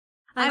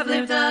I've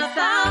lived 1,000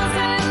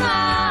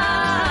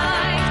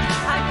 lives.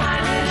 I've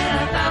climbed in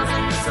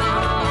 1,000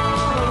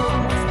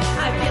 souls.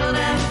 I've killed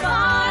and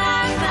fought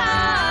at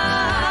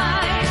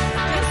night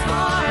just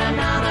for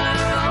another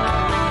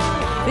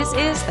role. This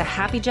is the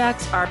Happy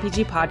Jacks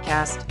RPG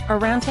Podcast, a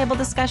roundtable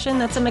discussion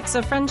that's a mix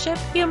of friendship,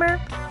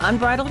 humor,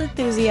 unbridled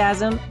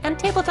enthusiasm, and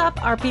tabletop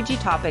RPG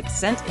topics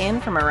sent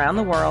in from around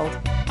the world.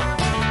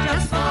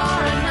 Just for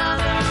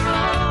another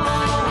role.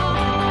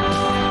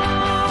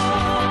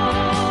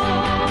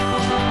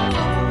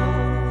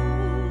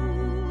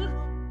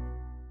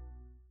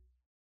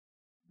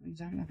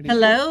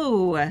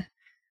 Hello.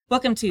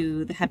 Welcome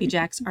to the Happy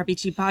Jacks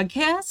RPG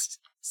Podcast,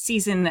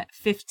 season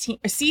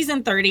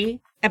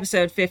 30,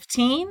 episode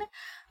 15.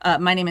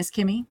 My name is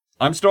Kimmy.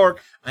 I'm Stork.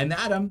 I'm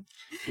Adam.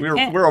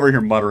 We're over here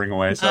muttering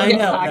away. So I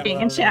know.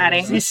 Talking and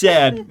chatting. he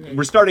said,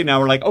 we're starting now.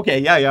 We're like, okay,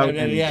 yeah.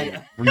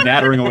 Yeah. We're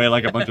nattering away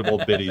like a bunch of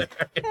old biddies.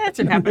 That's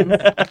what happens.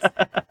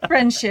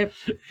 Friendship.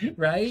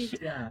 Right?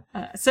 Yeah.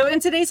 So in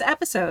today's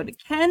episode,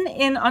 Ken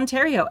in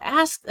Ontario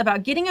asked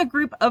about getting a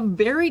group of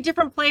very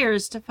different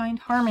players to find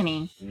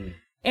harmony.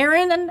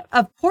 Aaron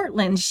of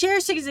Portland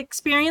shares his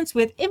experience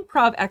with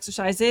improv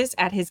exercises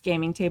at his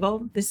gaming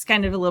table. This is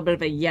kind of a little bit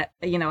of a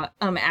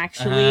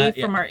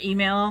from our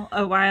email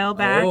a while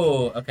back.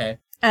 Oh, okay.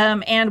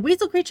 And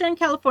Weasel Creature in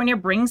California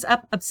brings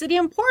up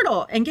Obsidian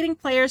Portal and getting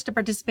players to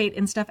participate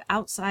in stuff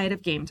outside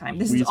of game time.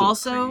 This is Weasel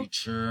also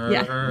Creature.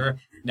 Yeah.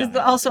 No. this is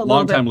also a little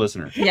Long-time bit,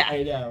 listener. yeah.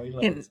 I know. We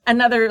love And this.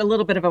 another a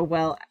little bit of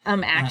a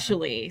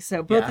actually.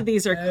 So both Yeah. of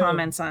these are Oh.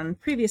 comments on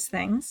previous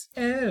things.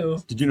 Oh.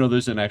 Did you know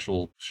there's an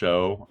actual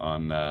show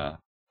on, I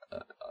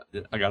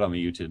got on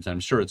the YouTube, and I'm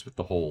sure it's with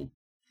the whole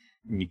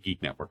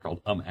Geek Network called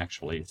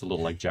Actually. It's a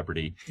little like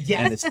Jeopardy.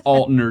 Yes. And it's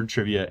all nerd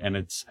trivia, and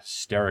it's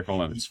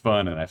hysterical, and it's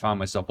fun, and I found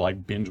myself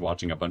like binge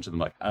watching a bunch of them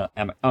like,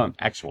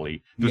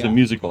 Actually. There's a Yeah.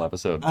 musical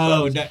episode.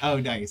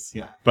 Nice.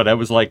 Yeah. But I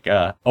was like,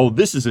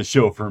 this is a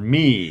show for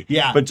me.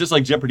 Yeah. But just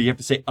like Jeopardy, you have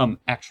to say,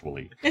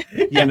 actually.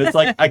 And it's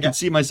like, I could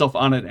see myself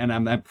on it,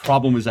 and my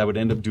problem is I would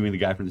end up doing the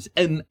guy from this,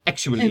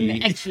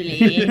 actually.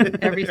 Actually,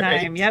 every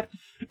time. Yep.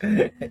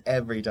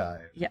 Every time.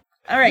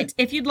 All right.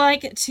 If you'd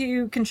like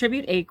to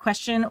contribute a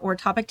question or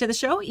topic to the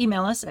show,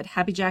 email us at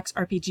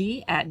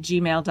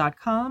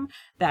happyjacksrpg@gmail.com.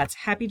 That's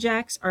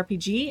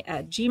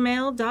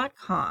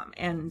happyjacksrpg@gmail.com.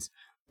 And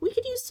we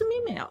could use some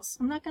emails.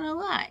 I'm not going to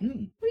lie.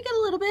 We got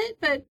a little bit,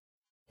 but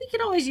we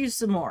could always use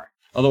some more.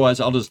 Otherwise,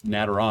 I'll just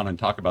natter on and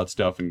talk about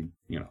stuff, and,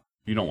 you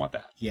don't want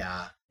that.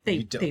 Yeah. They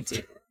You do.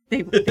 don't.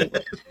 They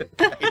would.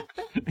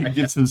 It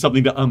gives them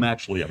something to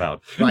actually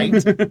about. Right?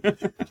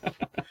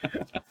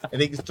 I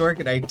think Stork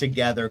and I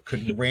together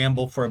could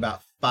ramble for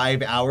about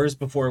 5 hours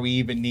before we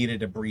even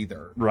needed a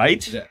breather.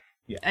 Right?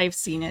 Yeah. I've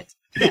seen it.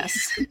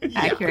 Yes.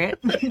 Accurate.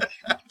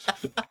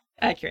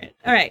 Accurate.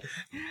 All right.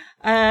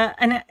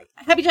 And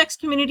Happy Jacks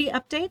community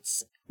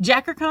updates.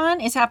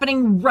 JackerCon is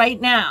happening right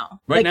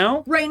now. Right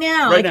now? Right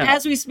now. Right like now.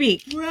 as we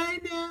speak.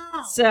 Right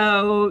now.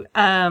 So,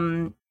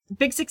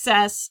 big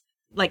success.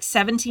 Like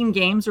 17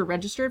 games were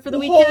registered for the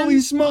weekend. Holy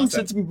smokes, Awesome.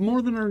 it's more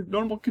than our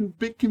normal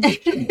big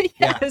convention.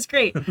 Yeah, it was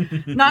great.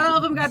 Not all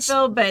of them got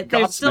filled, but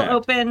they're still Godsmacked.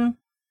 open.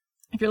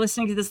 If you're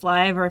listening to this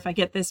live, or if I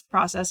get this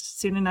processed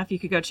soon enough, you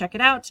could go check it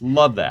out.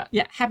 Love that.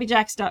 Yeah,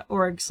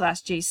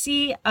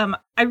 happyjacks.org/JC.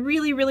 I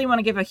really, really want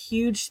to give a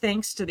huge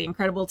thanks to the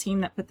incredible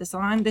team that put this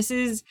on. This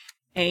is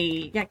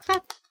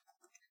clap.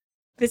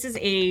 This is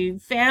a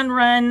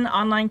fan-run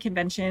online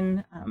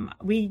convention.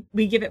 We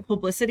give it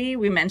publicity.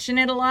 We mention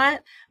it a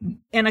lot,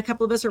 and a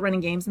couple of us are running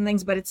games and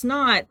things, but it's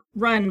not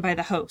run by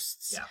the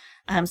hosts.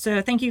 Yeah.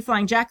 So thank you,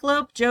 Flying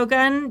Jackalope, Joe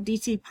Gunn,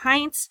 DT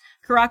Pints,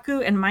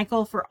 Karaku, and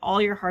Michael for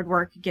all your hard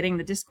work getting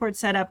the Discord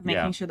set up,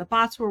 making Yeah. sure the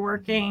bots were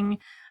working.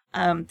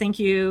 Thank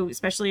you,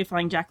 especially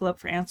Flying Jackalope,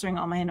 for answering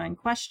all my annoying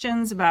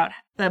questions about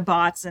the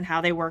bots and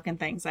how they work and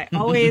things. I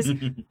always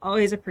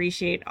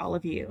appreciate all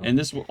of you. And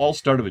this all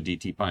started with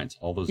DT Pines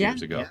all those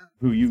years ago. Yeah.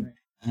 Who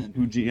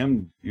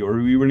GM'd or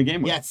who you were in a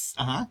game with. Yes.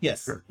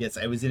 Yes. Sure. Yes.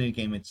 I was in a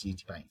game with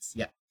GT Pints.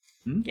 Yeah.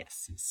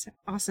 Yes, so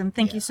awesome.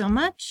 Thank you so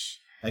much.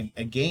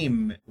 A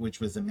game which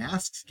was a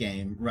masks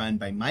game run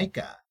by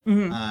Micah,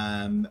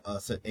 Mhm.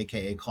 also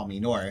AKA Call Me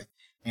North,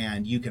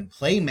 and you can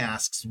play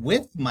masks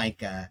with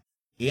Micah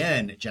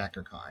in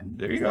JackerCon.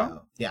 There you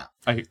go. Yeah.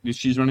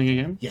 She's running a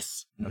game?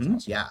 Yes. That's Mhm.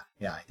 awesome. Yeah.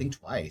 I think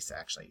twice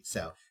actually.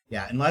 So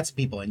yeah, and lots of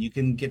people, and you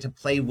can get to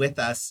play with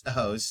us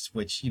hosts,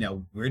 which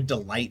we're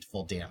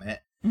delightful. Damn it.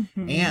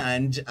 Mhm.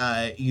 And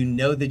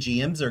the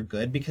GMs are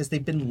good because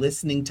they've been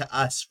listening to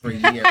us for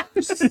years.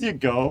 There you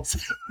go.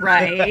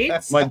 Right.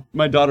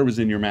 My daughter was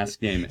in your mask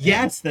game.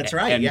 Yes, that's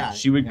right. And yeah.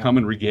 she would Yeah. come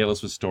and regale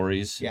us with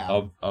stories Yeah.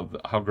 of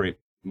how great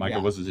Micah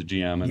Yeah. was as a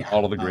GM and Yeah.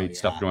 all of the Oh, great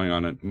stuff yeah. going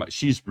on. And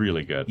she's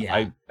really good.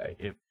 Yeah.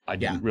 If I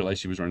didn't Yeah. realize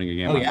she was running a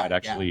game, Oh, I yeah, might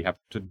actually have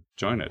to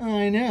join it.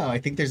 I know. I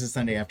think there's a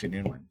Sunday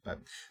afternoon one, but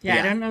Yeah,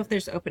 I don't know if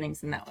there's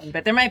openings in that one,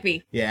 but there might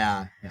be.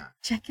 yeah.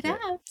 Check it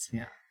out.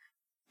 Yeah.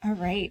 All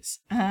right.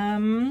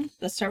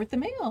 Let's start with the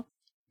mail.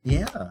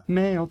 Yeah.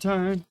 Mail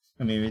time.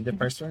 Let me read the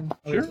first one.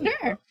 Sure.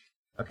 Sure.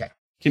 Okay.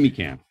 Kimmy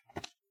can.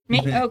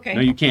 Me? Okay.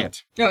 No, you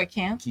can't. Oh, I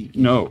can't?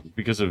 No,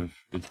 because of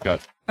it's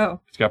got Oh,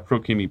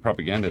 pro-Kimmy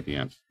propaganda at the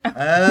end.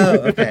 Oh,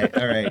 okay.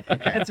 All right.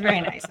 Okay. that's very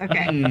nice.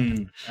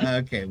 Okay.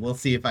 Okay, we'll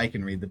see if I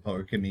can read the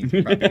Porkamy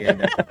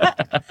propaganda.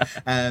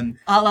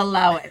 I'll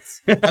allow it.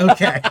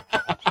 Okay.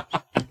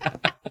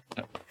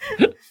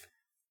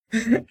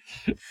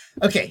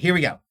 Okay, here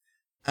we go.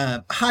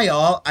 Hi,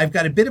 all. I've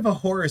got a bit of a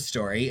horror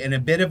story and a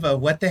bit of a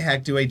what the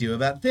heck do I do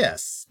about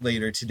this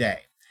later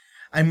today.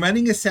 I'm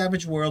running a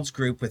Savage Worlds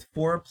group with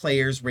 4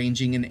 players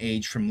ranging in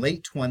age from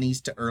late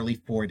 20s to early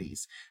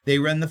 40s. They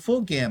run the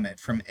full gamut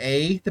from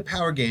A, the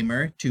power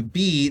gamer, to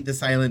B, the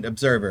silent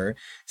observer,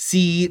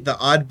 C, the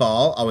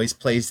oddball, always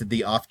plays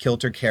the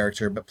off-kilter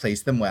character but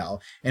plays them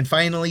well, and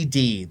finally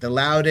D, the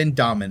loud and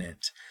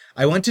dominant.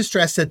 I want to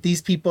stress that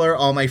these people are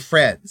all my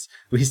friends.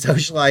 We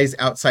socialize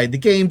outside the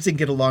games and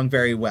get along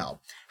very well.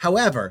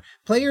 However,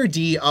 player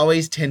D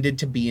always tended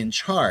to be in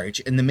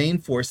charge and the main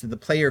force of the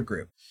player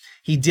group.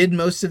 He did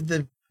most of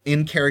the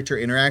in-character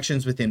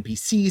interactions with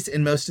NPCs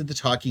and most of the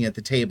talking at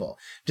the table.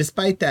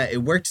 Despite that,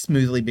 it worked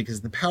smoothly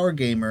because the power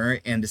gamer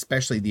and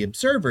especially the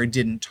observer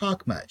didn't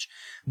talk much,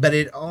 but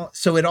it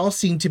all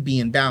seemed to be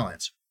in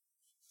balance.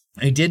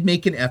 I did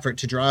make an effort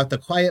to draw out the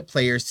quiet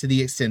players to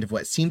the extent of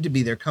what seemed to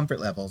be their comfort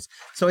levels,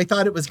 so I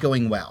thought it was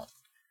going well.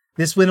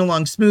 This went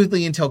along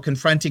smoothly until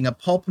confronting a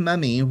pulp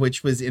mummy,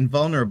 which was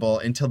invulnerable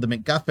until the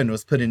MacGuffin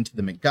was put into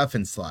the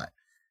MacGuffin slot.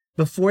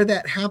 Before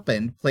that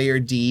happened, player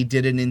D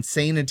did an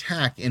insane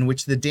attack in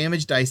which the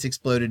damage dice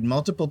exploded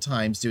multiple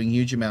times, doing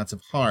huge amounts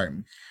of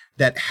harm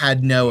that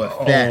had no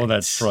effect. Oh,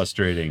 that's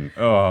frustrating.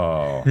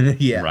 Oh,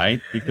 Yeah.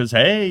 Right? Because,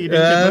 hey, you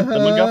didn't get the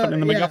MacGuffin in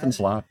the MacGuffin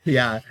slot.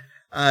 Yeah.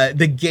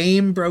 The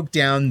game broke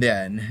down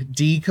then,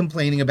 D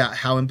complaining about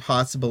how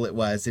impossible it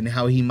was and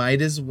how he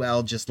might as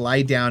well just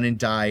lie down and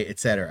die,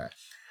 etc.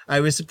 I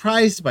was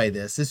surprised by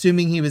this,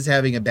 assuming he was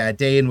having a bad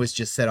day and was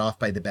just set off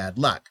by the bad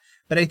luck.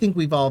 But I think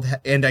we've all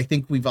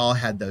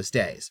had those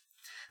days.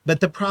 But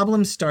the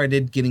problem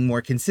started getting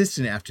more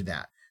consistent after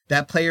that.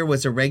 That player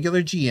was a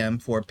regular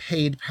GM for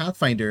paid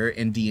Pathfinder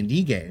and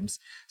D&D games,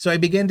 so I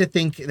began to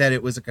think that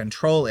it was a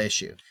control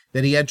issue,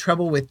 that he had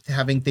trouble with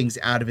having things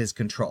out of his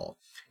control.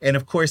 And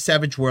of course,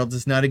 Savage Worlds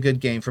is not a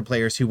good game for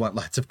players who want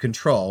lots of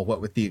control,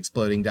 what with the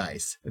exploding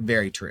dice.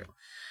 Very true.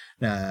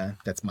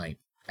 That's my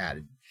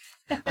added.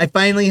 I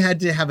finally had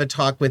to have a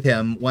talk with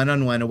him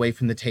one-on-one away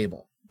from the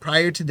table.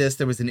 Prior to this,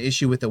 there was an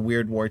issue with a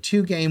Weird War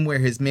II game where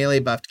his melee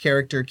buffed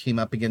character came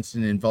up against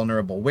an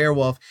invulnerable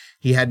werewolf.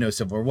 He had no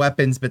silver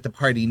weapons, but the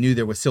party knew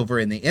there was silver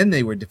in the inn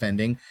they were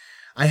defending.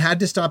 I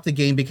had to stop the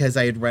game because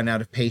I had run out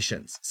of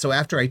patience. So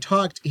after I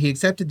talked, he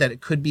accepted that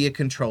it could be a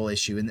control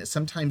issue and that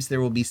sometimes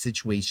there will be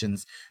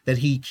situations that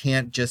he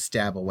can't just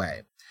stab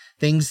away.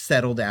 Things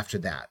settled after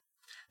that.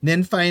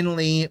 Then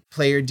finally,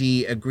 player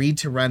D agreed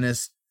to run a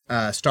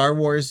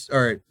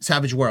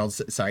Savage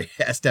Worlds, sorry,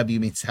 SW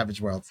means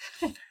Savage Worlds,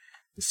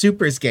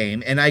 Supers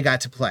game, and I got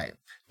to play.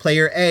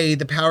 Player A,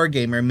 the power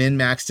gamer,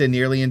 min-maxed a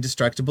nearly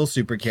indestructible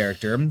super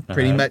character,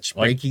 pretty much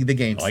breaking the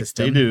game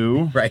system. Like they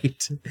do.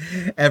 Right.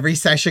 Every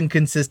session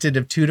consisted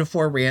of 2 to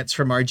 4 rants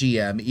from our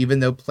GM, even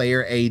though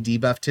player A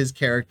debuffed his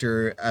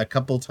character a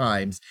couple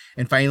times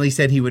and finally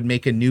said he would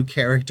make a new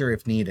character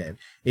if needed.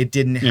 It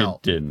didn't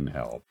help. It didn't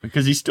help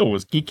because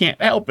he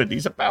can't help it.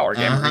 He's a power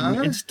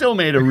gamer. It still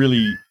made a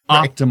really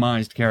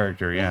optimized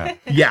character. Yeah.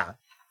 Yeah.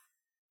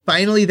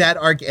 Finally, that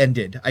arc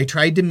ended. I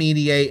tried to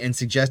mediate and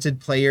suggested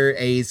player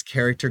A's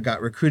character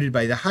got recruited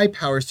by the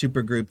high-power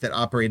supergroup that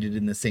operated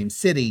in the same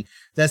city,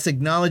 thus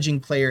acknowledging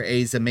player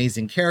A's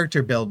amazing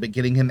character build but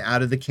getting him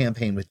out of the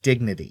campaign with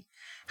dignity.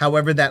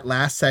 However, that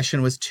last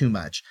session was too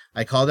much.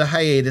 I called a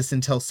hiatus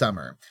until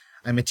summer.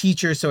 I'm a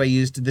teacher, so I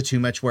used the too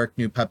much work,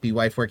 new puppy,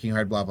 wife working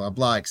hard, blah, blah,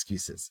 blah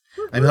excuses.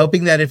 I'm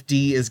hoping that if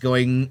D is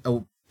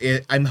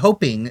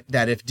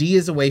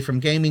away from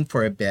gaming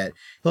for a bit,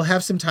 he'll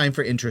have some time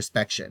for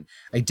introspection.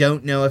 I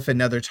don't know if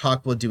another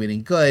talk will do any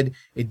good.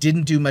 It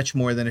didn't do much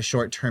more than a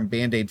short-term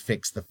Band-Aid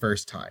fix the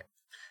first time.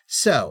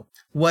 So,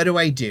 what do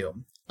I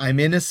do? I'm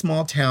in a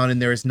small town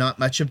and there is not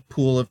much of a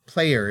pool of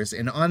players,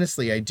 and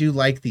honestly, I do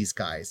like these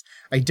guys.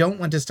 I don't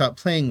want to stop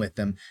playing with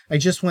them. I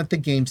just want the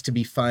games to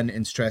be fun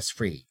and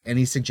stress-free.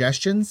 Any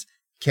suggestions?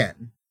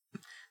 Ken.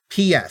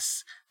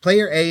 P.S.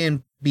 Player A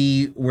and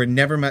B were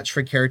never much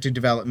for character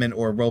development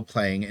or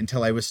role-playing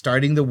until I was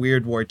starting the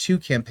Weird War II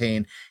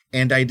campaign,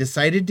 and I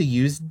decided to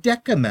use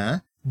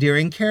Decima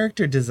during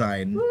character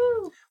design.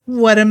 Woo.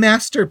 What a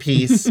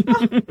masterpiece!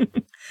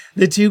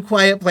 The 2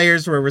 quiet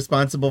players were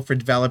responsible for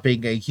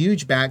developing a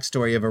huge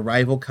backstory of a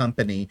rival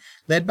company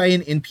led by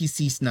an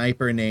NPC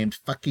sniper named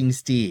fucking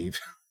Steve.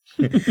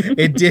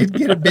 It did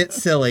get a bit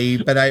silly,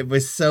 but I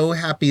was so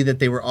happy that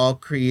they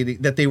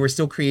were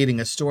still creating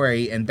a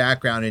story and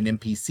background in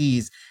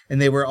NPCs,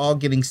 and they were all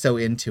getting so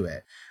into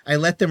it. I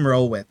let them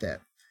roll with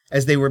it.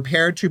 As they were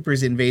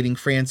paratroopers invading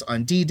France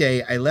on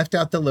D-Day, I left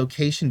out the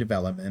location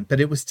development, but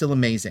it was still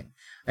amazing.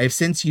 I have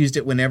since used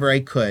it whenever I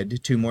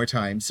could, 2 more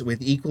times,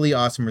 with equally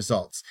awesome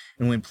results.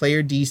 And when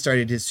player D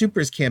started his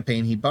Supers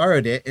campaign, he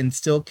borrowed it and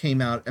still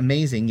came out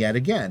amazing yet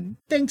again.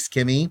 Thanks,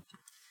 Kimmy.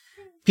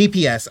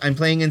 PPS, I'm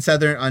playing in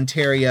Southern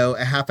Ontario,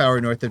 a half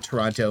hour north of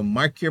Toronto.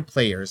 Mark your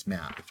players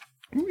map.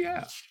 Oh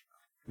yeah,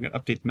 we got to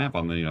update the map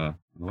on the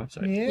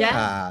website.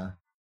 Yeah.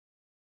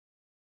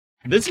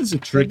 This is a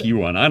tricky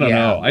one. I don't Yeah.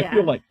 know.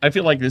 Yeah. I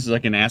feel like this is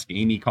like an Ask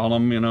Amy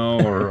column,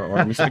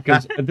 or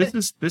because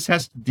this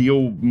has to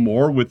deal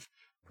more with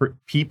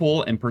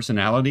people and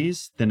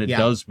personalities than it Yeah.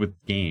 does with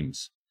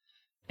games,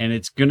 and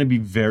it's going to be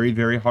very,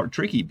 very hard,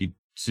 tricky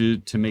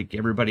to make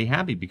everybody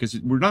happy, because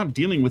we're not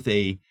dealing with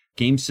a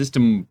game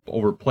system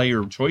over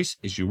player choice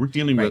issue. We're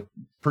dealing Right. with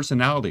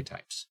personality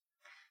types.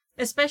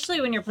 Especially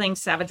when you're playing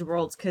Savage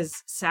Worlds,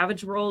 because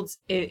Savage Worlds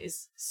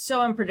is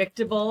so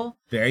unpredictable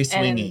Very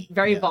swingy. and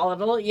very Yeah.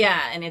 volatile.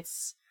 Yeah, and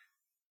it's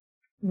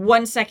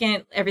 1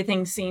 second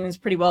everything seems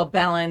pretty well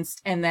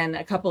balanced, and then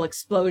a couple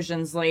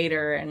explosions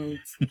later, and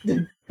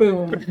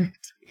boom.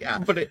 Yeah.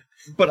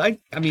 But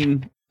I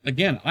mean,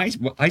 again, I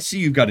see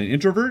you've got an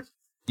introvert,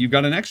 you've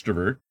got an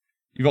extrovert,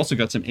 you've also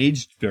got some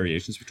age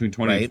variations between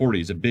 20 Right. and 40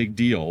 is a big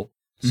deal.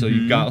 So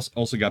Mhm. you've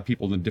also got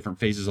people in different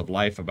phases of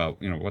life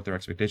about, what their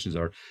expectations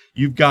are.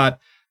 You've got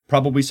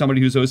probably somebody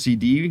who's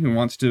OCD who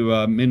wants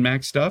to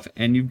min-max stuff,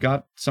 and you've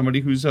got somebody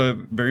who's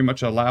very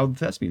much a loud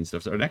thespian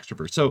stuff, so an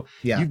extrovert. So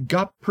Yeah. you've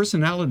got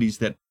personalities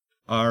that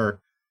are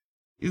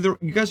either,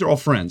 you guys are all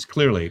friends,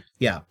 clearly,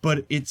 Yeah.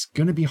 but it's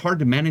going to be hard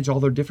to manage all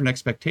their different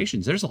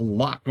expectations. There's a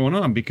lot going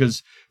on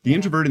because the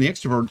introvert and the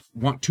extrovert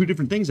want two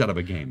different things out of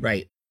a game,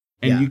 Right.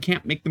 and yeah. you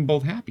can't make them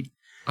both happy.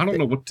 I don't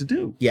know what to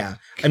do. Yeah.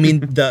 I mean,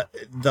 the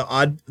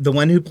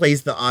one who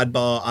plays the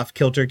oddball off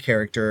kilter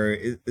character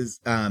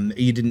is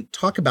you didn't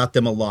talk about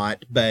them a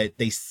lot, but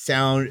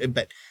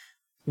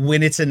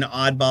when it's an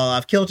oddball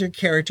off kilter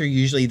character,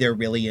 usually they're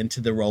really into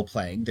the role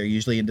playing. They're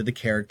usually into the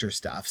character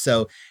stuff.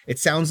 So it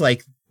sounds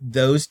like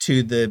those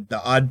two, the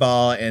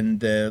oddball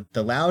and the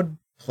loud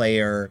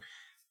player,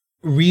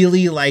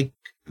 really like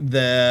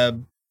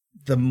the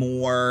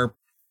more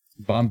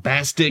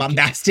Bombastic.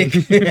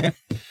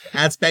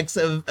 aspects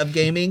of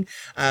gaming,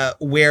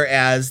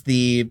 whereas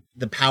the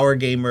power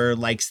gamer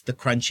likes the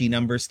crunchy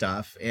number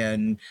stuff,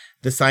 and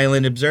the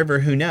silent observer,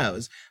 who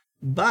knows.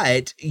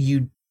 But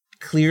you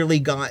clearly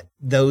got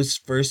those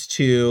first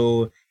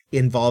two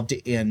involved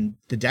in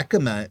the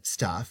Decima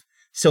stuff.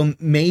 So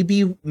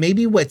maybe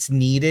what's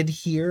needed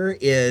here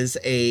is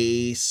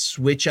a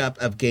switch up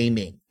of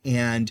gaming,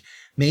 and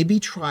maybe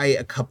try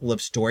a couple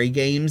of story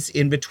games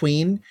in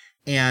between,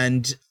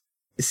 and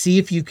see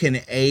if you can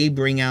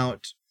bring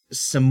out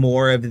some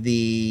more of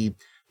the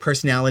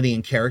personality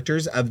and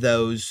characters of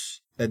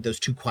those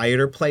two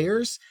quieter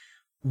players,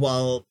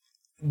 while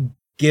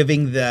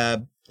giving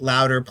the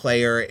louder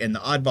player and the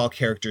oddball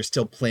character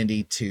still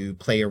plenty to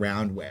play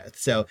around with.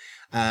 So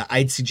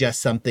I'd suggest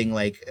something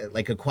like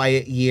a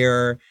quiet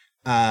year,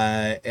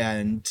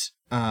 and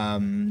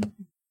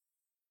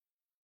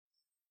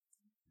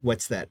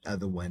what's that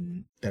other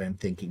one that I'm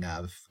thinking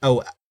of?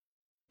 Oh,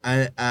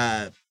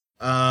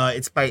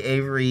 it's by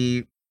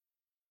Avery.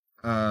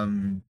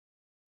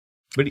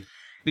 But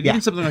Yeah.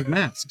 even something like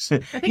Masks.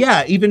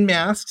 Yeah, even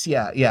Masks.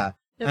 Yeah.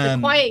 The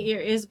Quiet Year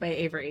is by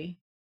Avery.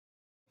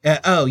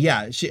 Oh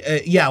yeah,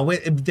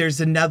 there's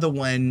another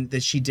one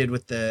that she did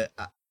with the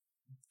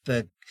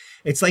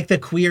it's like the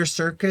queer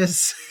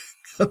circus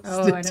comes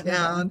Oh, to I don't know.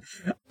 town.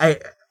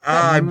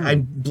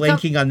 I'm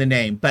blanking on the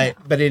name, but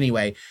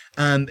anyway,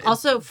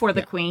 Also for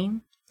the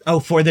Queen.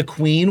 For the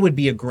Queen would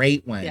be a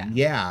great one. Yeah.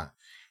 Yeah.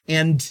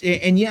 And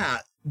yeah,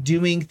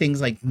 doing things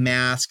like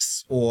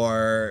Masks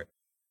or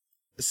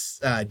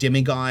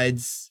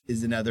Demigods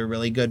is another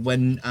really good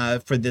one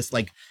for this,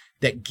 like,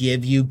 that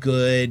give you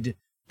good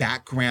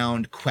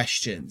background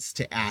questions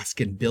to ask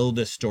and build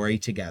a story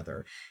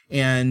together,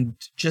 and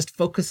just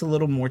focus a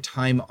little more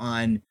time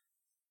on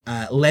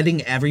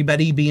letting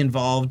everybody be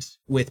involved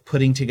with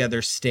putting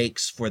together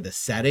stakes for the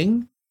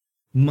setting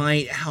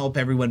might help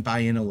everyone buy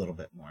in a little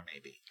bit more,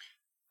 maybe.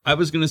 I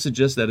was going to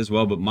suggest that as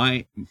well, but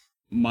my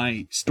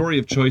story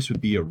of choice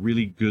would be a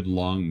really good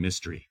long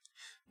mystery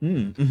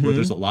Mm-hmm. where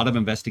there's a lot of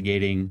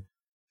investigating.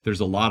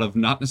 There's a lot of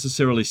not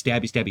necessarily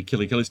stabby,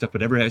 killy stuff,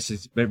 but everybody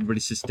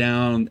sits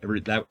down.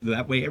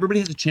 That way, everybody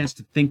has a chance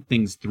to think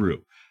things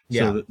through.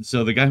 Yeah.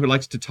 So the guy who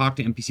likes to talk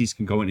to NPCs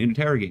can go and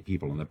interrogate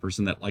people, and the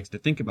person that likes to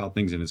think about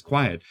things and is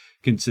quiet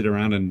can sit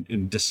around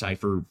and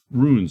decipher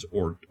runes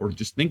or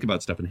just think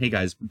about stuff. And hey,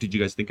 guys, did you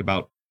guys think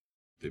about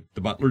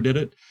the butler did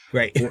it?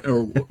 Right.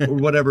 or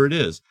whatever it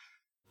is.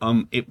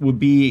 It would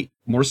be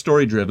more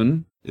story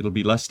driven. It'll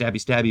be less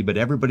stabby, but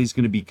everybody's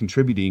going to be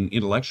contributing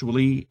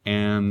intellectually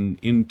and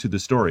into the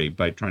story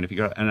by trying to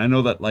figure out. And I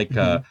know that, like,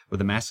 with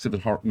the Masks of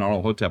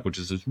Nyarlathotep, which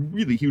is this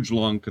really huge,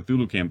 long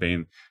Cthulhu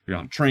campaign, you're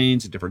on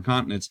trains at different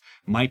continents,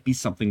 might be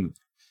something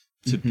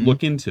to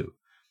look into.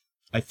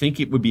 I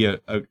think it would be a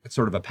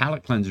sort of a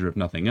palate cleanser, if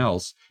nothing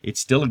else. It's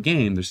still a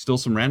game. There's still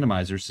some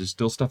randomizers. There's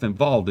still stuff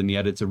involved, and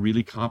yet it's a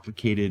really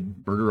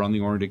complicated Murder on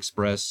the Orient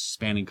Express,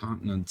 spanning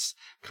continents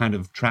kind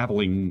of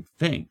traveling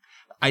thing.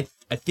 I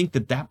think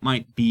that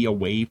might be a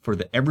way for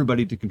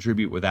everybody to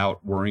contribute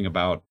without worrying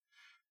about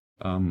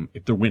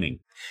if they're winning.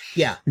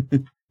 Yeah.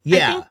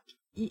 Yeah.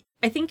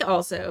 I think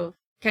also,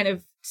 kind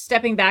of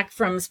stepping back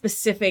from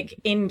specific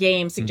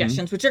in-game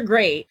suggestions, which are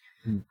great,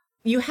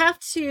 you have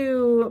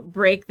to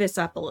break this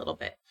up a little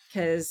bit,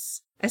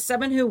 because as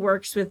someone who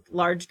works with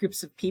large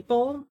groups of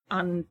people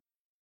on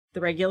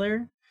the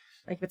regular,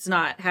 like if it's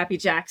not Happy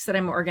Jacks that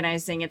I'm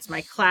organizing, it's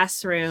my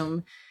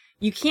classroom,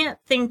 you can't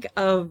think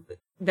of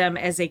them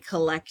as a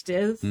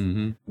collective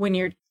when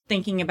you're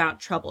thinking about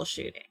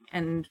troubleshooting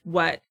and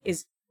what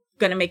is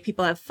going to make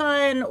people have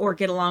fun or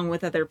get along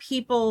with other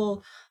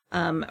people,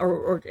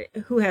 or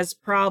who has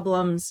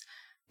problems.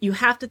 You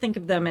have to think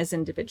of them as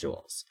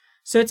individuals.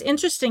 So it's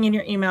interesting in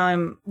your email,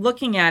 I'm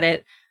looking at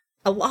it,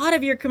 a lot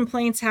of your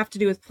complaints have to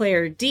do with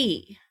player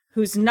D,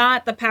 who's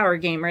not the power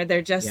gamer.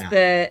 They're just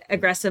the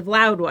aggressive,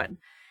 loud one.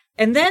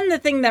 And then the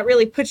thing that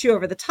really put you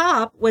over the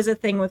top was a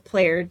thing with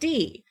player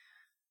D,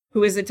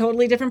 who is a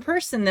totally different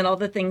person than all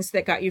the things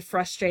that got you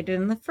frustrated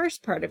in the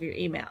first part of your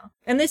email.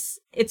 And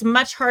it's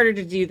much harder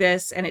to do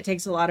this, and it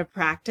takes a lot of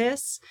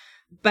practice,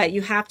 but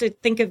you have to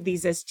think of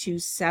these as two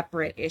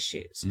separate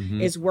issues.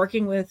 Is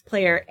working with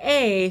player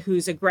A,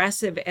 who's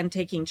aggressive and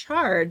taking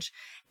charge,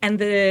 and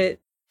the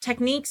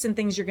techniques and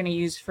things you're going to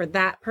use for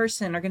that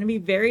person are going to be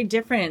very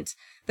different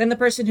than the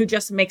person who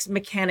just makes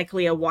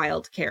mechanically a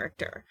wild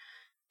character.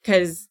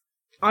 Because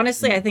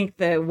honestly, I think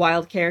the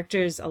wild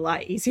character is a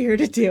lot easier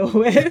to deal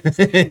with.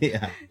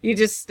 You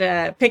just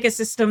pick a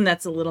system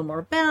that's a little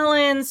more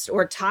balanced,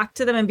 or talk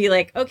to them and be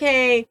like,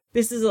 okay,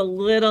 this is a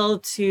little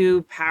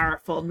too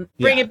powerful.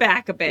 Bring it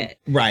back a bit.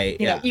 Right.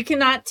 You know, you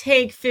cannot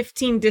take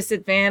 15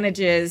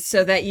 disadvantages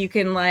so that you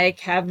can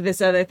like have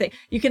this other thing.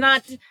 You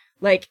cannot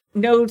like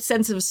no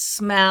sense of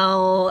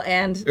smell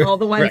and all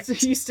the ones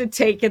you used to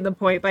take in the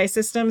point buy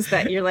systems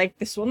that you're like,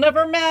 this will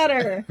never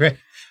matter. Right.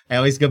 I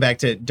always go back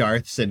to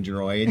Darths and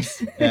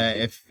Droids.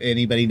 If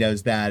anybody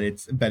knows that,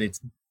 it's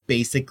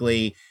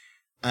basically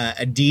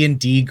a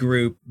D&D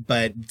group,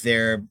 but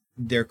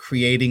they're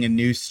creating a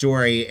new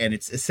story, and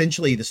it's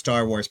essentially the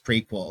Star Wars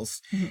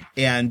prequels.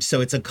 And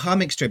so it's a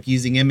comic strip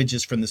using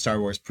images from the Star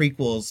Wars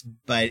prequels,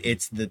 but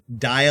it's the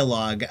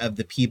dialogue of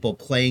the people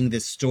playing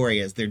this story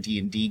as their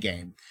D&D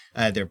game,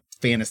 their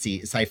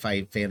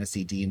sci-fi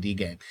fantasy D&D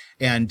game.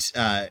 And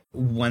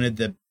one of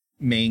the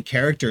main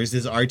characters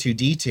is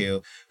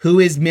R2-D2, who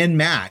is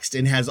min-maxed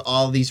and has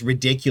all these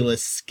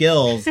ridiculous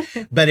skills,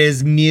 but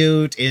is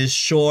mute, is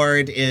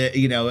short,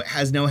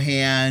 has no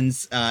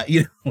hands,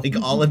 like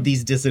all of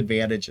these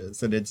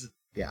disadvantages. And it's,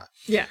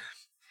 Yeah.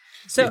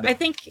 So I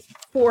think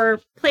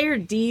for player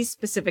D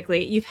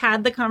specifically, you've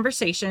had the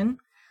conversation.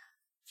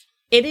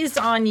 It is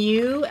on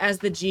you as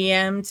the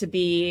GM to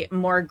be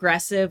more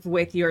aggressive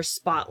with your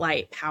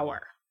spotlight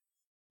power.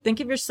 Think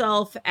of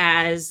yourself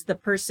as the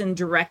person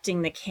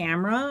directing the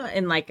camera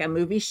in like a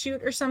movie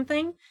shoot or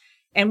something.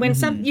 And when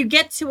you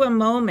get to a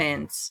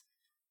moment,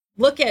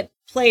 look at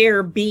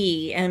player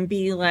B and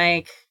be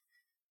like,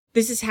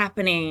 this is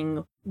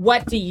happening.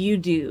 What do you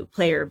do,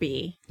 player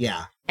B?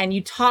 Yeah. And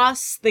you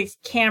toss the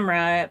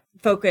camera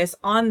focus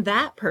on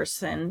that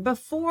person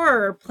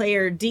before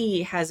player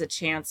D has a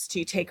chance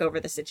to take over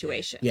the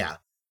situation. Yeah.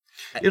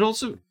 It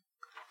also...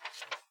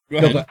 Go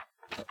ahead.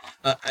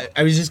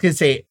 I was just going to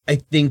say, I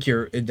think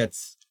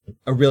that's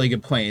a really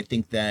good point. I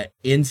think that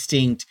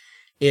instinct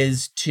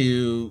is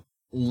to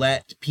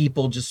let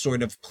people just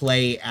sort of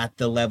play at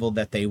the level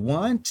that they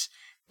want.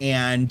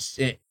 And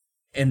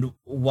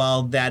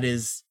while that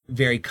is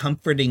very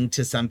comforting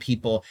to some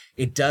people,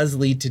 it does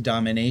lead to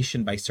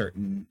domination by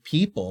certain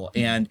people.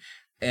 And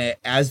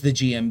as the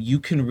GM,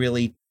 you can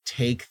really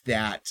take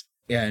that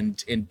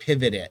and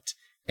pivot it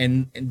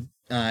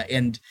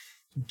and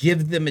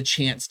give them a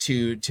chance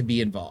to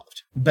be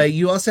involved. But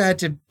you also had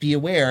to be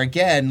aware,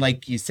 again,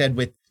 like you said,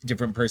 with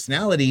different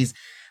personalities,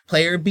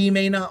 player B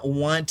may not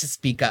want to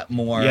speak up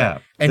more. Yeah.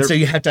 And so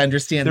you have to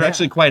understand they're that.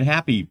 actually quite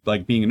happy,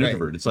 like being an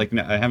introvert. It's like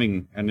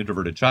having an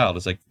introverted child.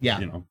 It's like,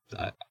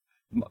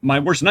 my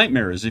worst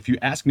nightmare is if you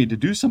ask me to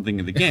do something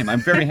in the game. I'm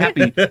very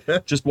happy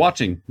just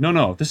watching.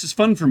 No, this is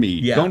fun for me.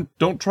 Yeah.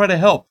 Don't try to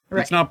help.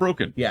 Right. It's not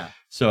broken. Yeah.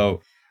 So,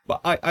 but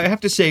I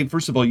have to say,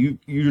 first of all,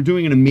 you're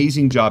doing an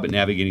amazing job at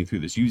navigating through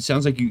this. It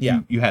sounds like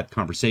you had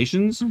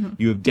conversations,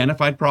 you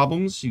identified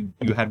problems, you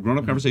had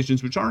grown-up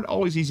conversations, which aren't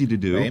always easy to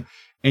do, Right.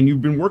 and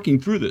you've been working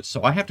through this.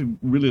 So I have to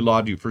really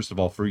laud you, first of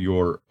all, for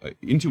your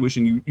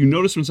intuition. You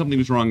noticed when something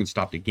was wrong and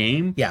stopped a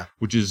game,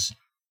 which is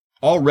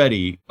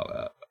already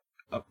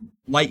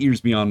light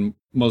years beyond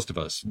most of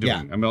us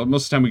doing. Yeah. I mean,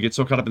 most of the time we get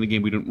so caught up in the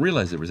game we don't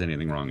realize there was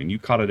anything wrong, and you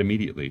caught it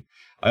immediately.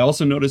 I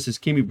also noticed, as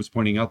Kimmy was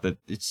pointing out, that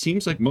it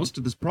seems like most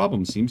of this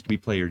problem seems to be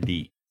player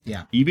D.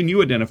 Yeah. Even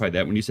you identified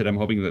that when you said, I'm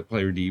hoping that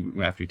player D,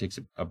 after he takes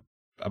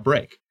a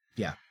break.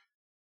 Yeah.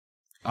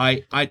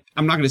 I'm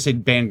not going to say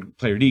ban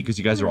player D because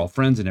you guys are all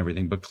friends and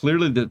everything, but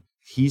clearly that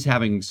he's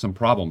having some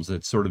problems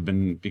that's sort of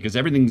been, because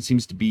everything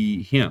seems to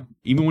be him.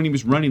 Even when he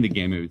was running the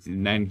game,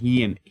 and then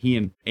he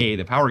and A,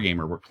 the power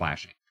gamer, were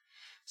clashing.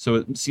 So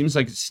it seems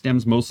like it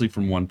stems mostly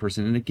from one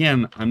person. And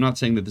again, I'm not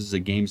saying that this is a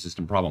game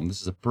system problem.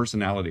 This is a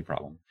personality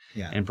problem.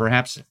 Yeah. And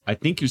perhaps I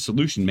think your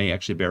solution may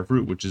actually bear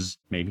fruit, which is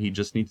maybe he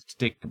just needs to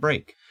take a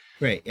break.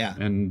 Right. Yeah.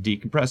 and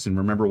decompress and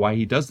remember why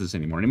he does this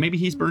anymore. And maybe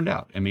he's burned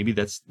out, and maybe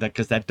that's that,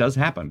 because that does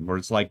happen where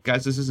it's like,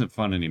 guys, this isn't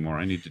fun anymore.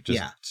 I need to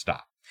just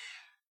stop.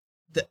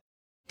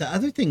 The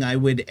other thing I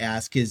would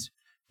ask is,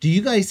 do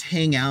you guys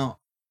hang out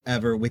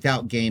ever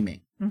without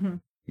gaming? Mm-hmm.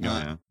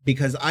 Yeah.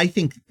 Because I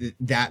think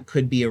that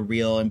could be a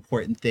real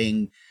important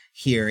thing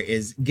here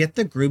is get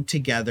the group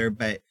together,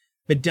 but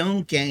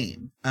don't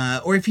game.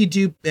 Or if you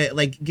do,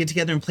 like get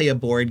together and play a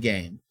board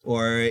game,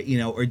 or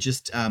or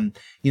just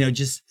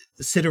just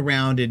sit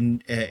around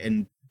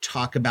and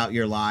talk about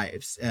your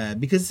lives.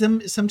 Because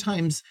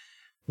sometimes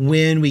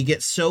when we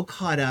get so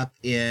caught up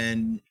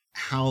in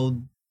how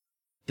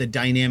the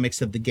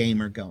dynamics of the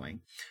game are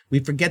going, we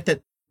forget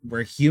that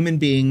we're human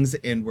beings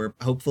and we're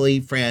hopefully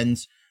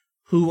friends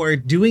who are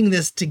doing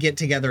this to get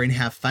together and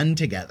have fun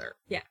together.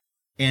 Yeah.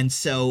 And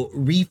so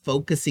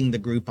refocusing the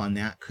group on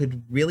that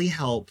could really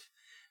help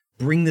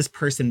bring this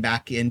person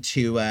back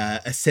into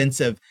a sense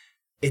of,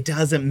 it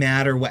doesn't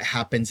matter what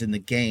happens in the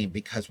game,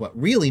 because what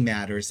really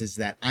matters is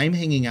that I'm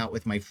hanging out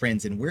with my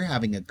friends and we're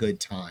having a good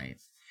time.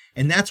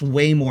 And that's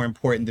way more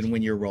important than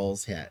when your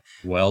rolls hit.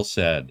 Well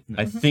said.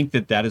 I think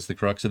that is the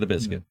crux of the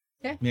biscuit.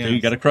 Yeah. So you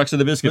got a crux of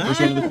the biscuit,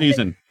 first one of the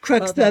season.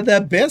 Crux of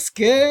the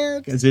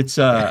biscuit. Because it's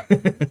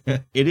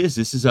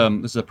this is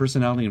a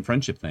personality and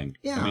friendship thing.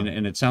 Yeah. I mean,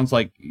 and it sounds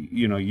like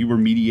you were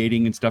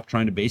mediating and stuff,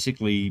 trying to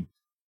basically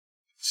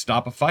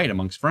stop a fight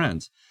amongst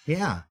friends.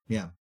 Yeah.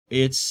 Yeah.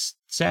 It's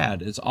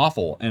sad. It's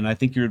awful. And I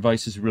think your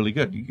advice is really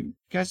good. You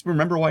guys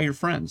remember why you're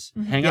friends.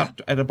 Hang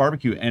out at a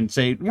barbecue and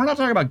say, we're not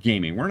talking about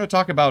gaming. We're going to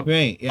talk about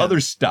other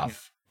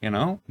stuff,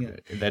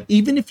 that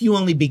Even if you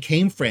only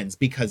became friends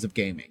because of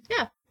gaming.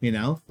 Yeah.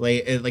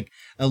 Like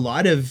a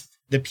lot of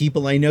the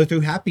people I know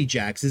through Happy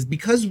Jacks is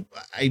because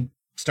I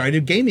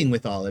started gaming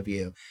with all of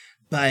you.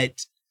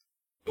 But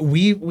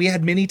we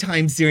had many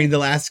times during the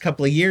last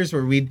couple of years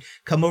where we'd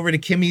come over to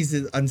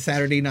Kimmy's on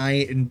Saturday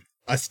night and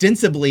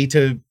ostensibly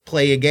to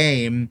play a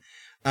game.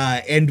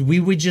 And we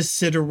would just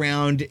sit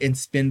around and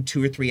spend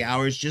 2 or 3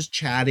 hours just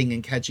chatting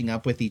and catching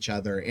up with each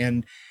other.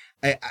 And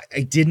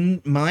I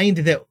didn't mind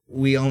that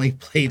we only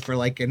played for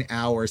like an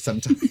hour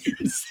sometimes.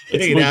 That's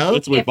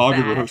the way If Bogger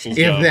that. rehearsals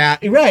If go.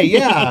 that, right,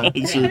 yeah.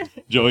 So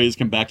Joey has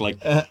come back like,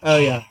 Oh,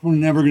 yeah. we're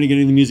never going to get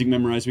any of the music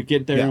memorized. We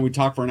get there Yeah. and we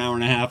talk for an hour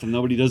and a half and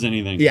nobody does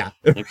anything. Yeah.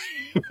 Like,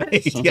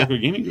 Right, sounds yeah. like a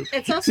gaming group.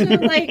 It's also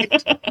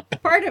like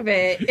part of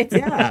it. It's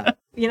Yeah.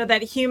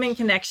 that human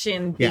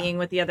connection Yeah. being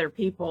with the other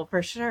people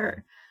for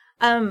sure.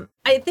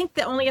 I think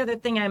the only other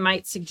thing I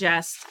might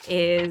suggest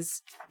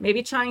is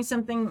maybe trying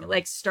something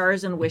like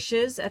Stars and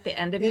Wishes at the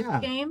end of Yeah.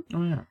 each game.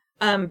 Oh,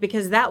 yeah.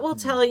 Because that will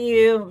tell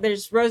you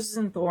there's Roses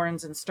and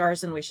Thorns and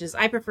Stars and Wishes.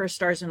 I prefer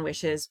Stars and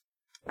Wishes.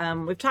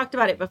 We've talked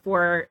about it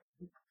before.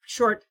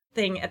 Short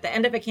thing at the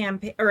end of a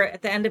campaign or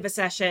at the end of a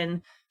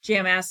session,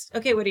 GM asks,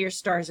 okay, what are your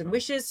stars and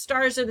wishes?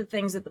 Stars are the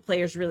things that the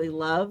players really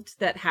loved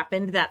that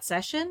happened that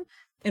session.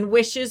 And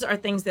wishes are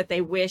things that they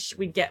wish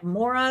we'd get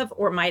more of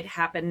or might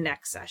happen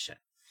next session.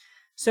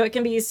 So it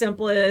can be as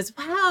simple as,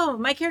 wow,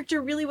 my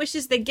character really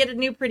wishes they'd get a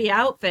new pretty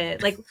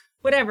outfit, like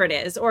whatever it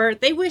is. Or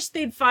they wish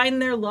they'd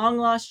find their long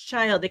lost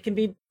child. It can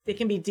be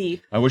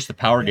deep. I wish the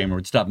Power Gamer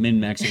would stop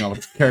min-maxing all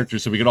the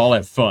characters so we could all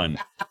have fun.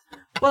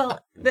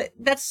 Well,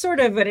 that's sort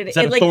of what it Is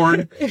that it, a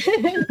thorn?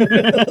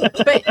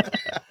 But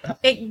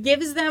it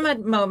gives them a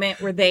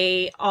moment where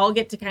they all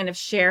get to kind of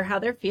share how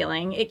they're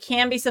feeling. It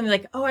can be something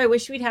like, oh, I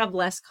wish we'd have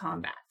less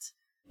combat.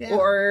 Yeah.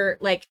 Or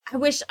like, I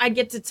wish I'd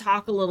get to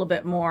talk a little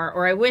bit more.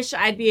 Or I wish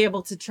I'd be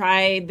able to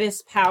try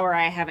this power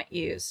I haven't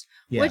used.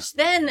 Yeah. Which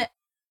then,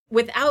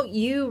 without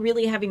you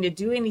really having to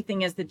do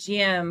anything as the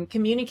GM,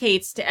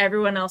 communicates to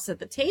everyone else at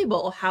the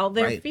table how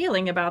they're Right.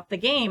 feeling about the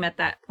game at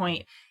that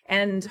point.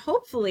 And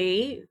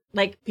hopefully,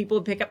 like, people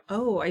would pick up,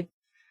 oh, I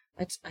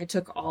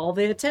took all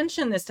the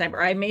attention this time,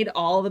 or I made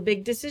all the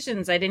big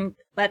decisions. I didn't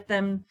let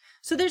them.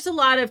 So there's a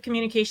lot of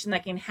communication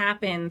that can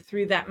happen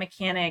through that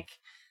mechanic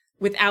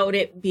without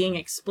it being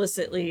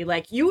explicitly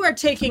like, you are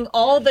taking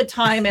all the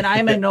time and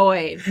I'm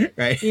annoyed,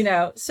 Right.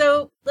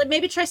 So like,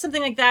 maybe try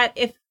something like that.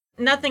 If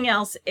nothing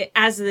else,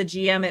 as the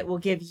GM, it will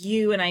give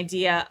you an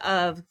idea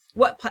of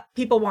what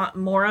people want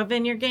more of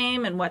in your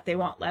game and what they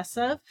want less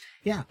of.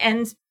 Yeah.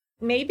 And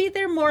maybe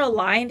they're more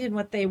aligned in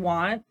what they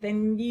want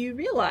than you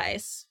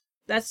realize.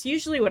 That's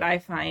usually what I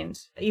find.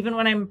 Even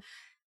when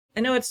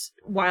I know it's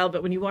wild,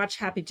 but when you watch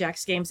Happy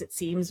Jacks games, it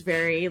seems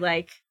very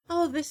like,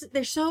 oh,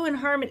 they're so in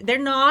harmony. They're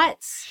not.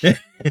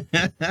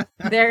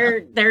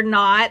 They're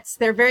not.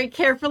 They're very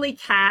carefully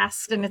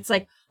cast, and it's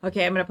like,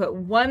 okay, I'm going to put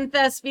one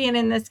thespian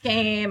in this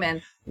game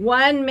and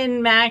one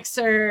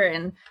min-maxer,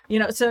 and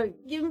so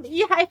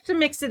you have to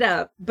mix it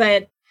up.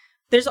 But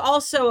there's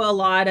also a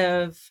lot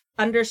of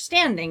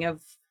understanding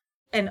of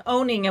and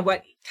owning of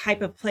what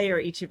type of player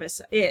each of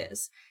us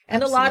is,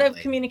 and a lot of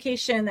Absolutely.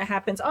 communication that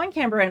happens on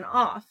camera and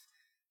off.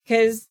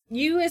 Because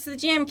you as the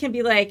GM can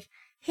be like,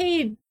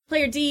 hey,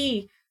 player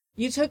D,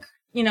 you took,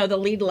 the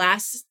lead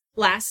last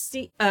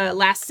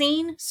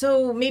scene.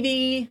 So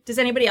maybe, does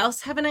anybody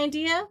else have an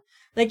idea?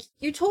 Like,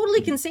 you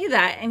totally can say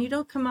that and you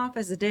don't come off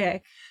as a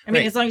dick. I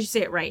mean, Right. as long as you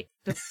say it right.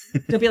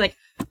 They'll be like,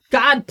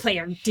 God,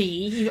 player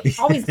D, you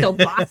always so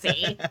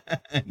bossy.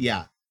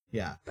 Yeah.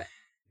 Yeah. But-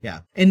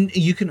 Yeah. And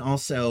you can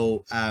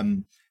also,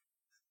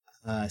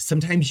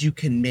 sometimes you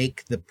can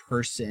make the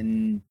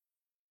person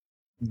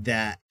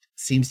that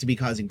seems to be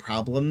causing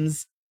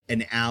problems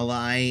an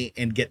ally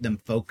and get them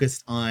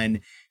focused on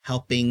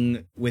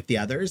helping with the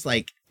others.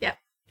 Like, Yep.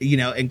 you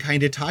know, and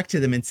kind of talk to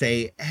them and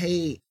say,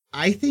 hey,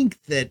 I think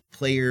that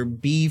player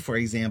B, for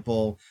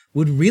example,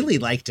 would really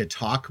like to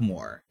talk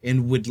more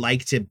and would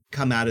like to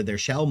come out of their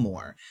shell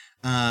more.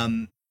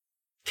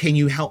 Can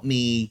you help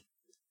me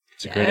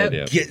It's a great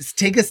Yeah. idea.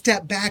 take a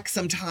step back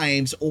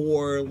sometimes,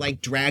 or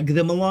like drag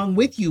them along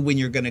with you when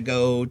you're going to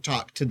go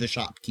talk to the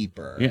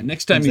shopkeeper? Yeah,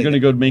 next time Things you're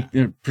like going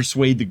to go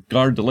persuade the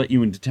guard to let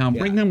you into town, Yeah.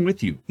 bring them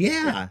with you.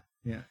 Yeah.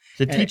 Yeah.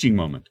 It's a teaching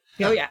moment.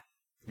 Oh, yeah.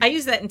 I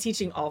use that in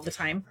teaching all the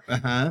time.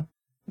 Uh-huh.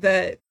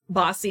 The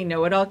bossy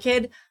know-it-all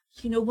kid.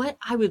 You know what?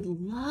 I would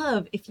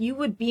love if you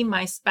would be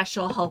my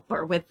special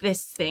helper with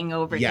this thing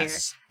over here.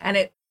 Yes. And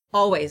it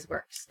always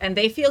works. And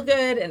they feel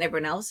good and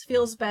everyone else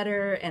feels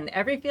better and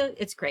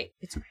it's great.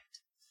 It's great.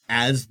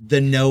 As the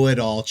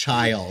know-it-all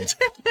child.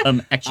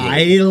 Actually,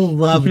 I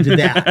loved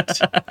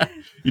that.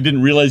 you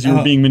didn't realize you were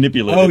Oh. being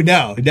manipulated. Oh,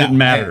 no. Didn't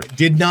matter. It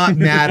did not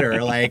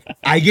matter. Like,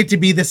 I get to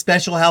be the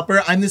special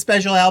helper. I'm the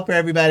special helper,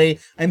 everybody.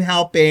 I'm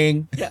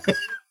helping.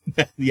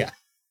 Yeah.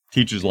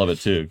 Teachers love it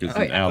too because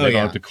Oh, yeah. now Oh, they don't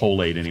yeah. have to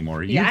collate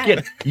anymore.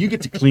 Yeah. You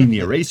get to clean the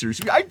erasers.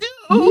 I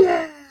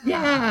do.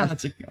 Yeah.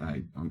 That's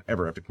I don't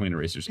ever have to clean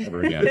erasers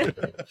ever again.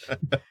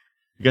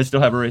 You guys still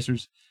have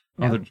erasers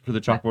No. for the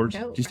chalkboards?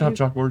 No, Do you still have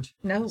chalkboards?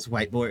 No. Those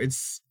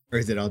whiteboards, or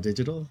is it all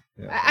digital?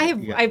 I have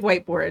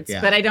whiteboards,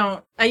 Yeah. but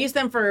I use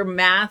them for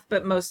math,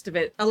 but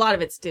a lot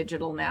of it's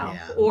digital now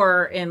Yeah.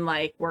 or in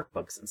like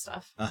workbooks and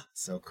stuff. Ah,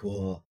 so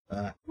cool.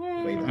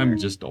 Mm. I'm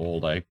just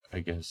old, I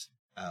guess.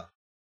 Oh.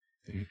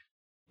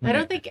 I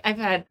don't think I've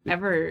had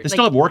ever They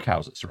still have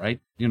workhouses,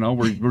 right? You know,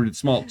 where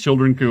small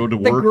children go to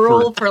the work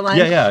gruel for lunch.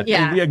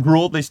 yeah,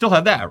 gruel. They still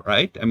have that,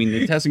 right? I mean,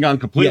 it hasn't gone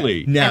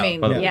completely. No. I mean,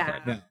 by the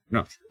yeah. way.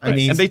 No, I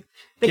mean, and they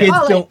They Kids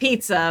call it don't-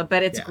 pizza,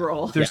 but it's Yeah.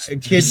 gruel. there's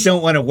kids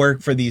don't want to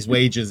work for these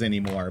wages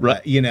anymore, Right.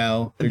 but you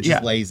know, they're just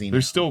Yeah. lazy.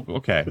 They're still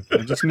okay. I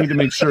just need to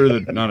make sure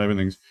that not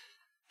everything's.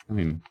 I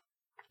mean,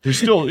 there's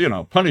still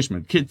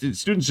punishment.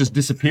 Students just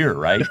disappear,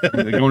 right?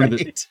 They go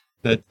into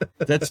Right.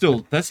 that's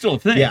still a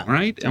thing, Yeah.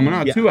 right? And we're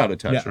not Yeah. too out of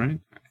touch, Yeah. right?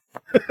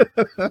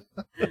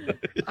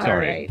 All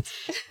Sorry. right.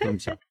 I'm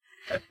sorry.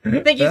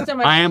 Thank you so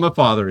much. I am a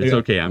father. It's Yeah.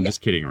 okay. I'm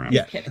just kidding around.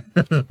 Yeah.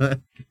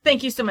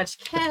 Thank you so much,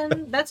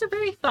 Ken. That's a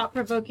very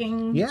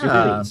thought-provoking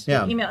Yeah.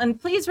 Yeah. email. And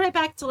please write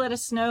back to let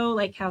us know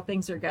like how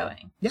things are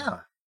going.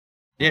 Yeah.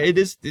 Yeah, it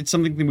is. It's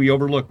something that we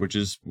overlook, which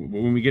is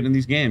when we get in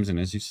these games, and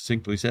as you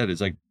succinctly said,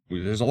 it's like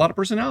there's a lot of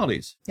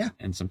personalities. Yeah.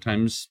 And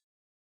sometimes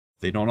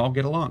they don't all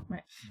get along.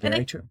 Right. And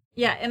Very I- true.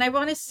 Yeah, and I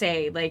want to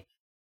say, like,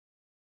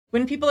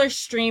 when people are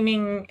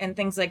streaming and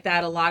things like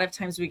that, a lot of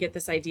times we get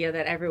this idea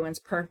that everyone's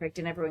perfect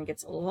and everyone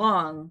gets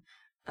along.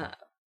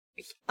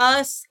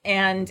 Us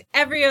and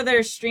every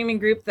other streaming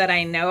group that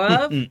I know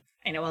of,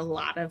 I know a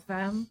lot of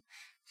them,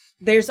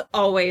 there's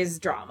always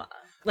drama.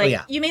 Like,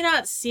 yeah. you may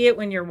not see it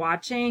when you're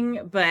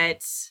watching,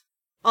 but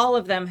all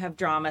of them have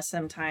drama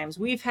sometimes.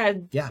 We've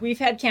had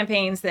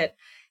campaigns that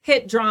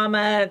hit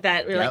drama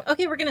that we're like,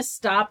 okay, we're going to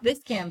stop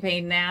this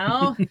campaign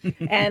now.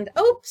 And,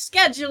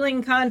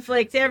 scheduling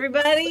conflict,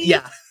 everybody.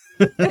 Yeah.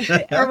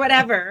 or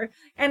whatever.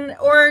 And,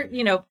 or,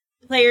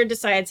 player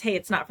decides, hey,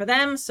 it's not for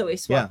them. So we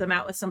swap them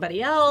out with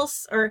somebody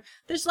else. Or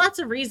there's lots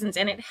of reasons.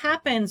 And it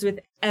happens with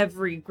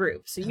every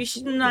group. So you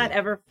should not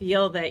ever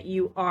feel that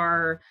you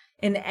are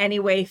in any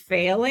way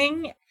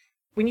failing.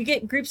 When you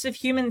get groups of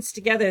humans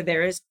together,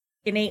 there is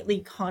innately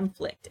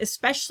conflict,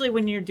 especially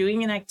when you're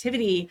doing an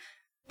activity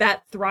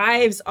that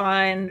thrives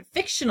on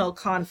fictional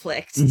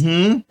conflict.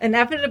 Mm-hmm.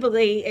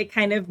 Inevitably, it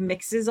kind of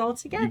mixes all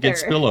together. You get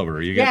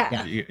spillover. You get,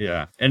 Yeah.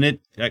 yeah. And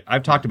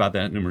I've talked about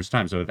that numerous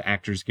times. So with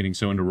actors getting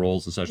so into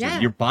roles and such, Yeah.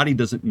 that your body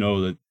doesn't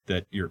know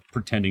that you're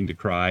pretending to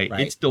cry.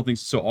 Right. It still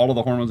thinks so. All of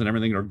the hormones and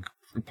everything are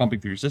pumping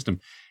through your system.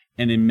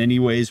 And in many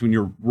ways, when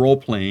you're role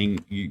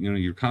playing,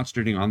 you're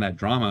concentrating on that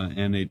drama,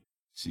 and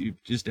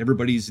just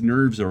everybody's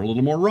nerves are a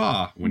little more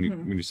raw when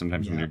you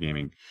sometimes when you're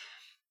gaming.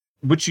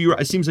 Which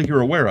it seems like you're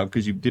aware of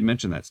because you did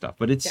mention that stuff,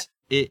 but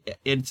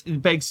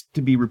it begs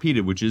to be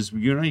repeated, which is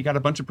you got a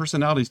bunch of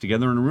personalities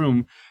together in a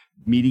room,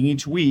 meeting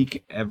each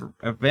week.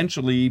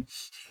 Eventually,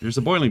 there's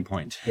a boiling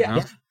point. Yeah.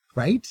 Yeah.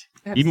 Right?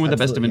 Even with the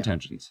best of Absolutely, yeah.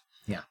 intentions.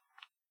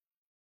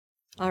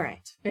 All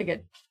right. Very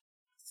good.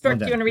 Stork,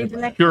 do you want to read the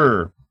next?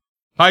 Sure.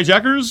 Hi,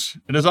 Jackers.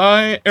 It is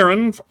I,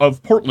 Aaron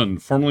of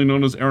Portland, formerly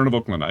known as Aaron of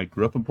Oakland. I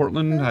grew up in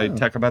Portland. I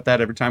talk about that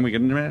every time we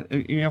get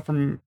an email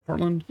from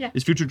Portland. Yeah.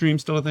 Is Future Dream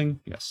still a thing?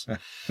 Yes.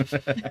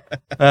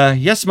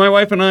 Yes, my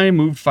wife and I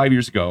moved 5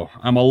 years ago.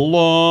 I'm a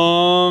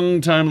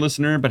long-time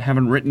listener, but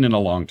haven't written in a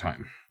long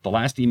time. The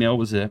last email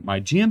was my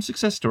GM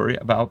success story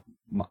about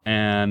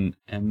and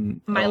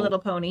My Little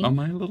Pony. Oh,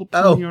 My Little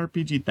Oh. Pony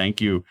RPG.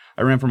 Thank you.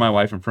 I ran for my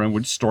wife and friend,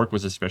 which Stork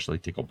was especially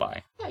tickled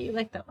by. Yeah, you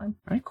like that one.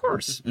 Of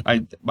course.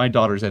 My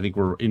daughters, I think,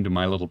 were into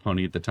My Little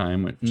Pony at the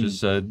time, which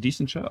is a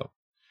decent show.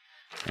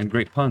 And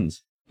great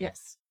puns.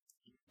 Yes.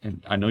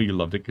 And I know you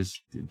loved it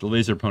because The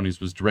Laser Ponies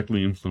was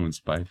directly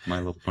influenced by My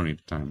Little Pony at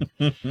the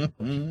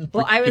time.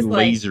 Well, I was Freaking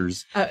like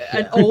lasers.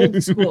 an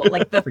old school,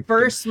 like the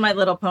first My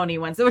Little Pony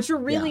ones, which were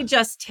really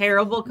just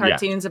terrible Yeah.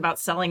 cartoons about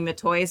selling the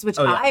toys, which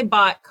Oh, yeah. I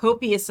bought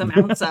copious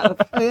amounts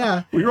of. Oh,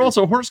 yeah. We were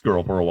also Horse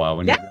Girl for a while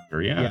when Yeah. you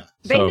were younger. Yeah. Yeah.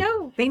 They So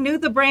knew. They knew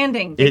the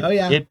branding. It, Oh,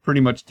 yeah. it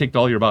pretty much ticked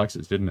all your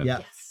boxes, didn't it?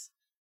 Yeah.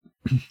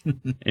 Yes.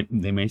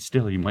 They may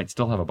still. You might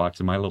still have a box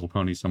of My Little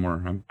Pony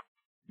somewhere.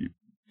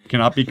 You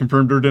cannot be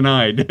confirmed or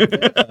denied.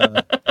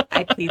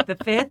 I plead the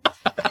fifth.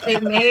 They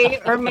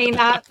may or may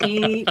not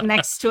be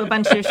next to a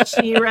bunch of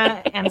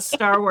She-Ra and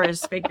Star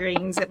Wars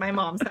figurines at my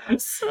mom's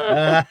house.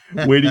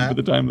 Waiting for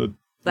the time that your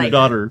Like-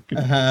 daughter can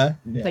Uh-huh.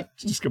 Like,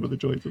 discover the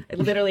joys of. I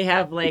literally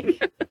have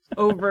like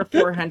over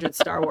 400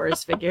 Star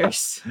Wars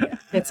figures.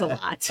 It's a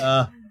lot.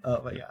 Oh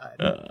my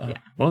god.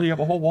 Well, you have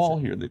a whole wall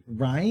here. That,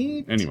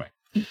 Right? anyway,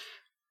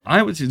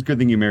 it's a good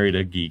thing you married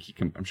a geek.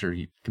 I'm sure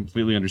he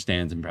completely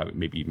understands and probably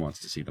maybe even wants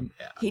to see them.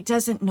 He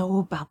doesn't know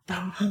about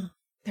them.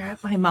 They're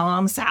at my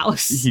mom's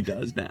house. He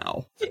does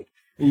now.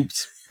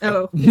 Oops.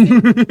 Oh,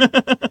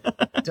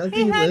 Does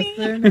Hey, he honey.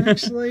 listen,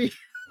 actually?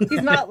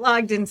 he's not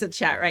logged into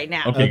chat right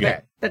now. Okay, good.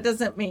 Okay. That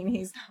doesn't mean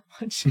he's not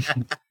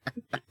watching.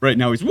 Right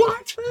now he's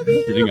what?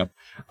 Getting up.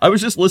 I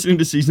was just listening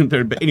to season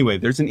 30. But anyway,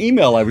 there's an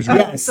email I was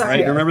reading. Yes.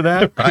 Sorry. Right? Remember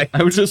that? Right.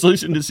 I was just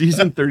listening to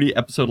season 30,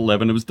 episode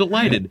 11. I was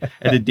delighted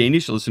at a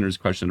Danish listener's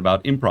question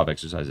about improv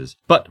exercises.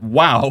 But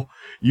wow,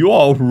 you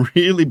all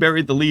really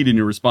buried the lead in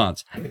your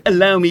response.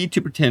 Allow me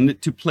to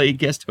pretend to play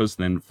guest host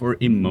then for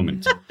a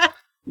moment.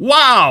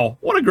 Wow,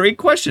 what a great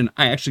question.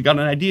 I actually got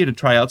an idea to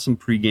try out some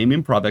pre-game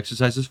improv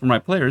exercises for my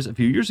players a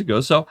few years ago,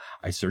 so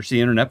I searched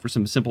the internet for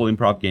some simple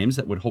improv games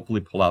that would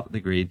hopefully pull out the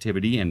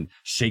creativity and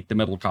shake the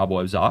mental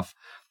cobwebs off.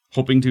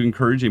 Hoping to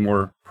encourage a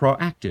more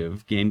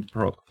proactive game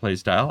play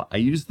style, I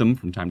used them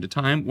from time to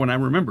time when I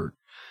remembered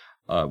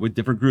with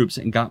different groups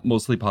and got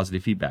mostly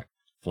positive feedback.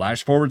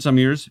 Flash forward some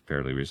years,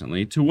 fairly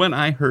recently, to when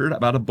I heard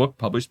about a book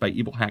published by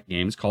Evil Hack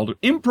Games called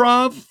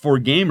Improv for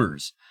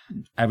Gamers.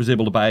 I was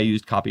able to buy a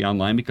used copy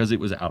online because it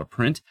was out of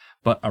print,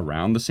 but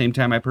around the same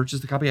time I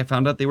purchased the copy, I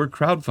found out they were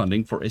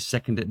crowdfunding for a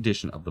second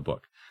edition of the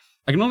book.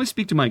 I can only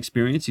speak to my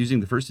experience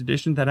using the first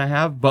edition that I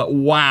have, but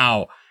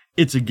wow,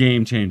 it's a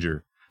game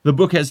changer. The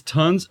book has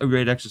tons of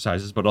great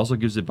exercises, but also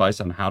gives advice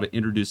on how to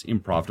introduce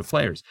improv to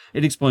players.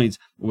 It explains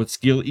what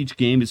skill each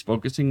game is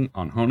focusing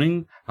on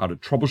honing, how to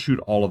troubleshoot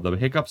all of the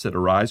hiccups that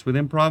arise with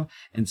improv,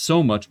 and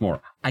so much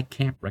more. I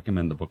can't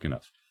recommend the book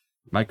enough.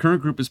 My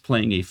current group is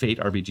playing a Fate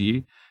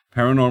RPG,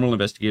 Paranormal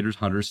Investigators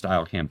Hunter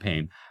style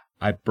campaign.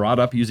 I brought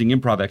up using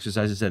improv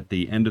exercises at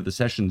the end of the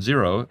session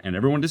 0, and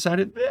everyone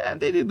decided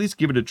they'd at least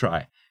give it a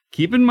try.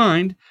 Keep in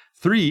mind,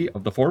 3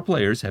 of the 4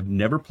 players have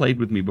never played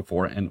with me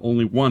before, and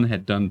only 1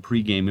 had done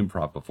pre-game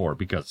improv before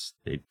because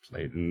they'd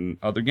played in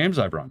other games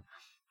I've run.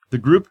 The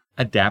group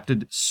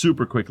adapted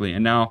super quickly,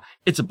 and now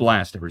it's a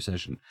blast every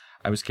session.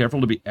 I was careful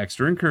to be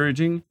extra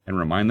encouraging and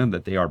remind them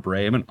that they are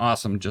brave and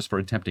awesome just for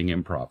attempting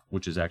improv,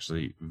 which is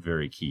actually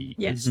very key.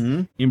 Yes.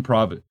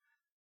 Improv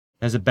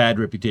has a bad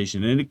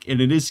reputation, and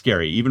it is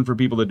scary, even for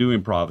people that do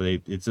improv.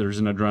 There's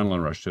an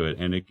adrenaline rush to it,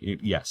 and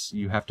yes,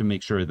 you have to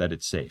make sure that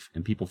it's safe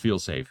and people feel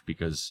safe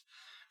because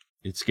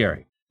it's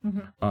scary.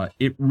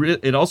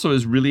 It also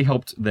has really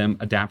helped them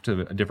adapt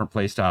to a different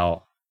play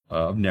style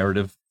of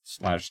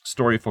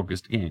narrative/story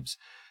focused games,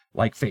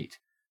 like Fate,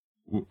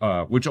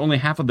 which only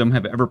half of them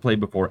have ever played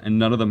before, and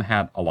none of them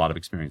had a lot of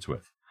experience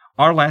with.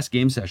 Our last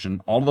game session,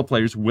 all of the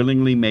players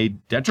willingly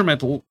made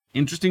detrimental,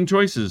 interesting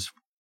choices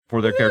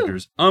for their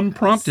characters,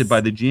 unprompted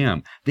by the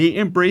GM. They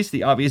embraced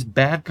the obvious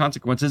bad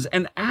consequences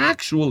and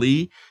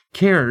actually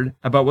cared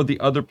about what the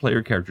other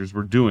player characters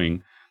were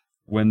doing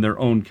when their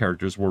own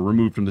characters were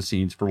removed from the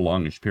scenes for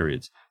longish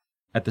periods.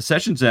 At the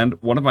session's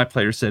end, one of my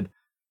players said,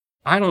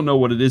 "I don't know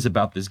what it is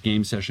about this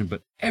game session,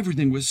 but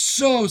everything was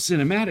so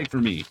cinematic for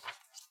me."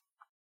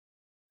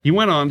 He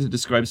went on to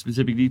describe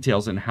specific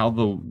details and how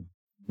the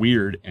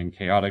weird and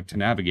chaotic to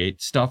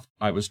navigate stuff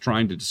I was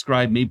trying to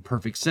describe made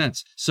perfect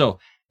sense. So,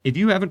 if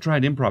you haven't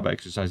tried improv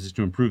exercises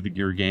to improve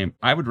your game,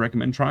 I would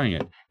recommend trying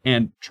it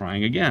and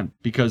trying again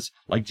because,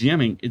 like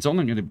GMing, it's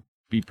only going to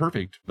be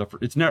perfect.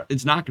 It's not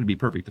going to be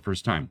perfect the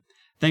first time.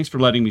 Thanks for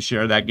letting me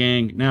share that,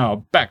 gang.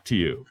 Now back to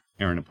you,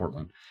 Aaron in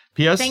Portland.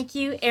 P.S. Thank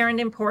you, Aaron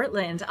in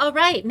Portland. All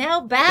right,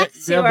 now back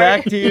to Now our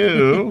back to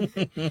you.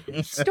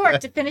 Stork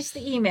to finish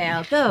the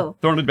email. Go.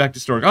 Throwing it back to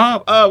Stork.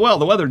 Well,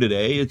 the weather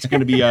today, it's going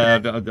to be a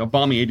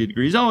balmy 80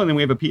 degrees. Oh, and then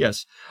we have a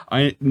P.S.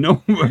 I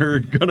know we're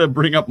going to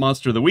bring up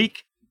Monster of the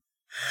Week.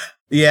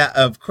 Yeah,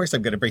 of course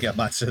I'm going to bring up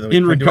Monster of the Week.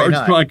 In When do I regards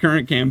not? to my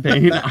current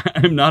campaign,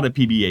 I'm not a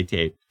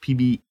PBTA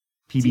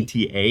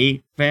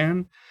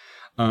fan.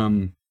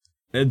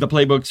 The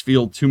playbooks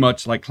feel too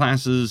much like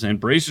classes, and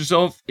brace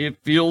yourself, it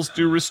feels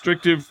too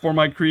restrictive for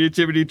my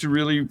creativity to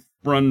really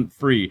run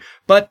free.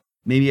 But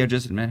maybe I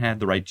just had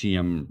the right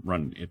GM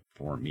run it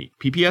for me.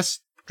 PPS,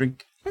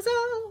 drink. Huzzah!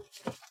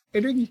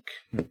 A drink.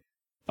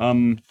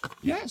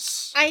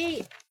 Yes.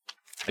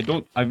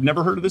 I've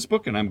never heard of this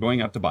book, and I'm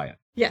going out to buy it.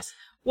 Yes.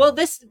 Well,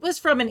 this was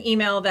from an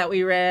email that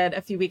we read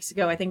a few weeks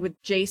ago, I think,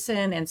 with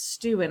Jason and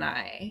Stu and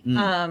I.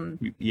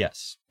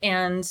 Yes.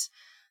 And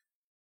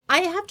I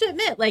have to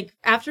admit, like,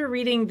 after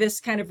reading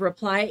this kind of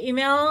reply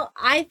email,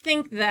 I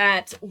think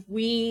that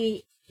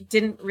we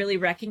didn't really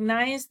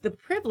recognize the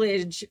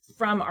privilege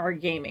from our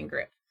gaming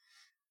group.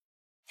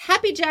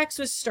 Happy Jacks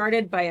was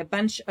started by a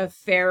bunch of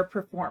fair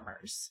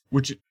performers.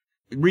 Which,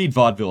 read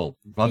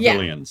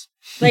vaudevillians.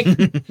 Like,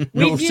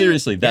 No,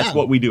 seriously, that's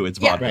what we do. It's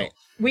vaudeville. Right.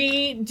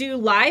 We do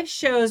live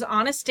shows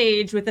on a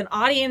stage with an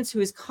audience who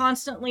is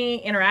constantly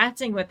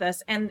interacting with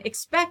us and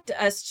expect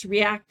us to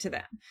react to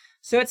them.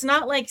 So it's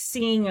not like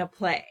seeing a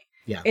play.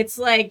 Yeah. It's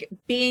like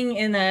being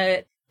in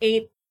a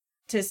 8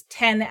 to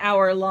 10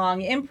 hour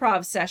long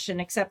improv session,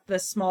 except the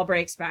small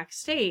breaks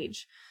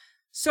backstage.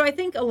 So I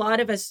think a lot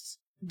of us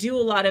do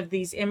a lot of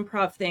these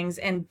improv things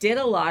and did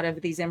a lot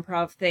of these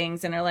improv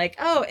things and are like,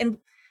 oh, and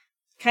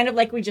kind of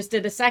like we just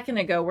did a second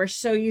ago, we're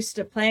so used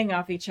to playing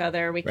off each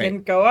other. We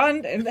can go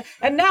on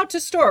and now to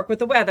Stork with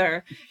the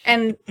weather.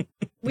 And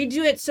we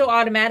do it so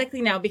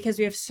automatically now because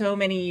we have so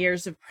many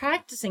years of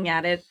practicing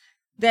at it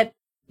that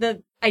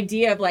the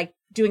idea of like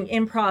doing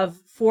improv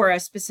for a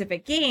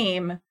specific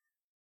game,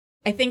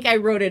 I think I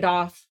wrote it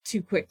off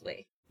too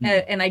quickly.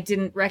 And I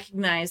didn't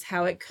recognize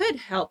how it could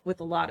help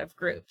with a lot of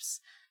groups.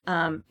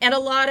 And a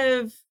lot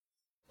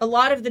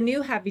of the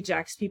new Happy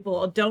Jacks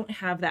people don't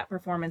have that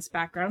performance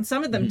background.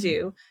 Some of them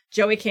do.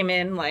 Joey came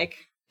in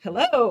like,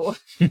 hello.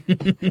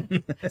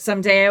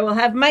 Someday I will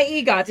have my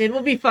EGOT. It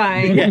will be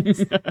fine.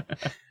 Yes.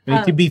 I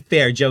mean, to be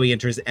fair, Joey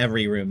enters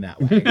every room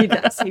that way. He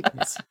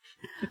does.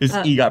 His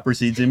EGOT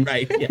precedes him.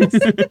 Right. Yes.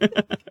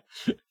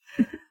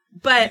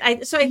 But I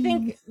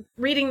think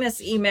reading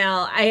this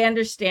email, I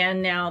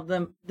understand now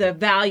the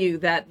value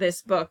that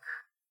this book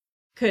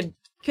could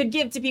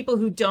give to people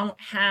who don't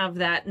have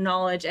that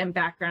knowledge and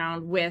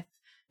background with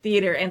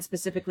theater and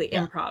specifically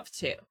improv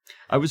too.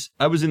 I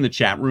was in the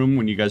chat room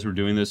when you guys were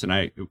doing this, and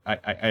I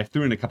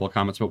threw in a couple of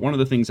comments, but one of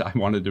the things I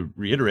wanted to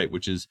reiterate,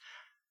 which is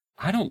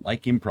I don't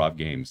like improv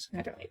games.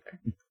 I don't either.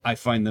 I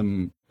find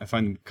them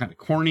kind of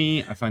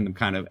corny. I find them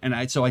kind of,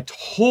 so I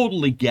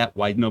totally get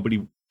why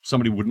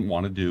somebody wouldn't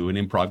want to do an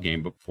improv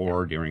game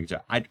before or during.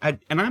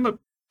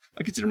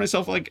 I consider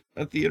myself like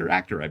a theater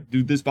actor. I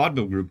do this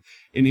vaudeville group,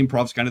 and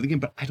improv's kind of the game,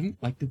 but I don't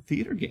like the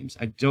theater games.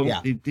 I don't.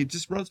 Yeah. It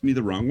just rubs me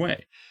the wrong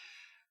way.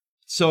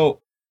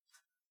 So,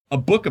 a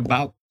book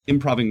about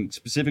improving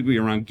specifically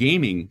around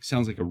gaming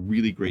sounds like a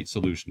really great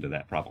solution to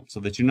that problem. So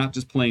that you're not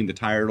just playing the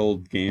tired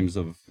old games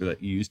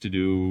that you used to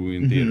do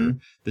in theater.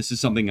 This is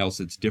something else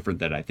that's different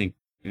that I think.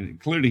 And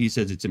clearly, he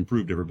says it's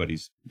improved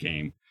everybody's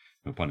game.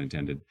 No pun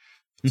intended.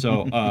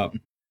 So,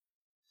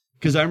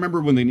 because I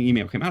remember when the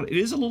email came out, it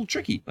is a little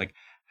tricky. Like,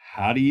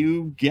 how do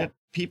you get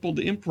people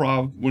to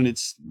improv when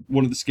it's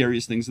one of the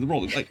scariest things in the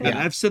world? Like, and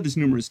I've said this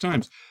numerous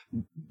times.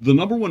 The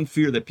number one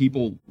fear that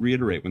people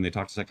reiterate when they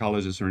talk to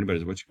psychologists or anybody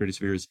is, what's your greatest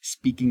fear, is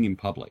speaking in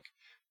public.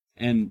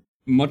 And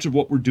much of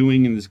what we're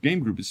doing in this game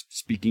group is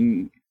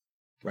speaking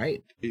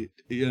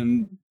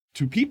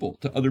to people,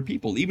 to other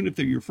people. Even if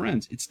they're your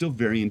friends, it's still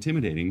very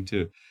intimidating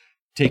to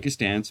take a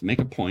stance, make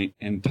a point,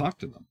 and talk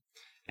to them.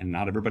 And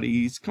not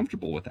everybody's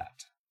comfortable with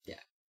that.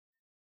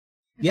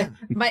 Yeah.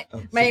 My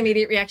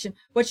immediate reaction,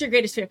 what's your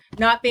greatest fear?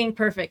 Not being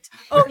perfect.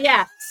 Oh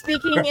yeah,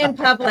 speaking in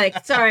public.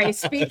 Sorry,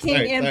 speaking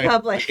in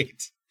public.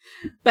 Right.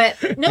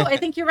 But no, I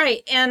think you're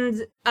right.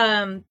 And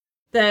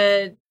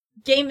the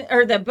game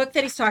or the book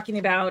that he's talking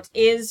about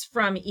is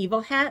from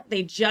Evil Hat.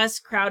 They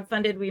just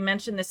crowdfunded. We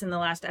mentioned this in the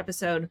last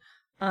episode.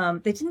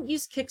 They didn't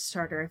use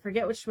Kickstarter. I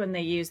forget which one they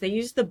used. They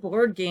used the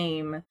board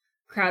game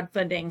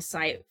crowdfunding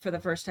site for the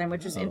first time,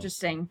 which was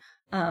interesting.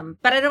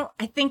 But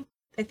I think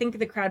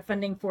the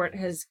crowdfunding for it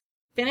has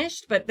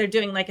finished, but they're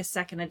doing like a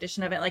second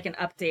edition of it, like an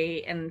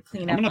update and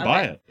cleanup. I'm gonna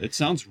buy it. It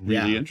sounds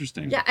really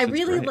interesting. Yeah, I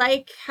really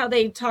like how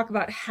they talk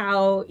about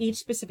how each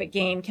specific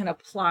game can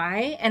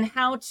apply and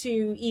how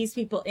to ease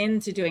people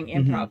into doing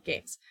improv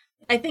games.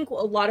 I think a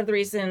lot of the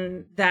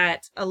reason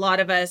that a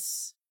lot of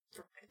us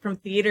from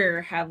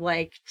theater have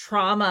like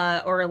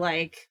trauma or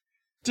like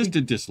just a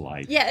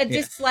dislike. Yeah, a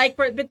dislike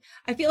for it. But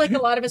I feel like a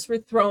lot of us were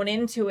thrown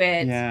into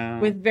it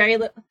with very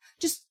little.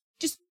 Just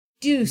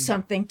do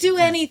something. Do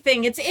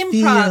anything. It's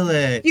improv. Feel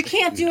it. You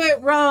can't do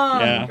it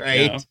wrong.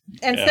 Right? Yeah.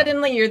 And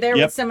suddenly you're there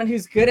with someone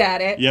who's good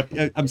at it.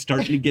 Yep. I'm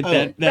starting to get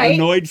that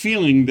annoyed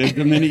feeling that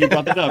the minute you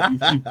brought that up.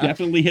 You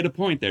definitely hit a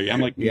point there. I'm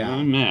like,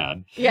 I'm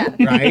mad. Yeah.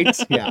 Right?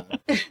 Yeah.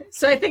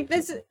 So I think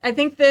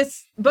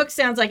this book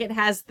sounds like it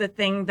has the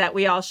thing that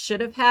we all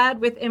should have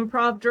had with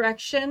improv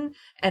direction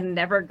and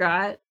never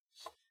got.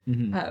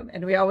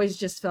 And we always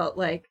just felt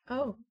like,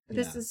 oh,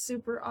 This is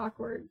super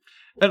awkward.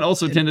 And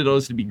also tended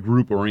always to be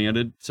group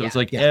oriented. So it's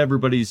like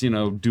everybody's,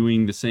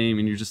 doing the same.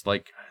 And you're just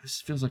like,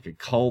 this feels like a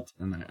cult.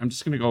 And I'm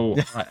just going to go,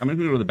 I'm going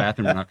to go to the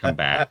bathroom and not come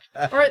back.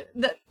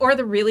 Or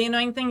the really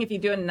annoying thing, if you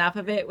do enough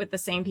of it with the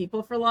same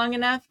people for long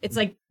enough, it's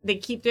like they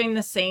keep doing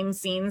the same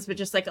scenes, but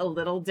just like a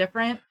little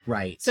different.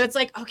 Right. So it's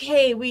like,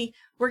 okay,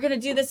 we're going to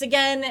do this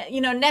again,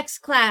 next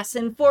class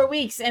in 4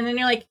 weeks. And then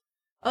you're like,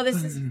 oh,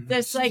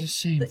 this like,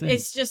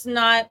 it's just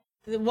not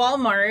the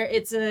Walmart.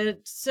 It's a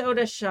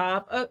soda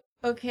shop. Oh,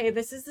 okay,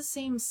 this is the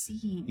same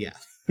scene. Yeah.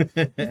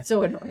 It's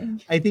so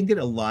annoying. I think in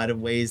a lot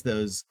of ways,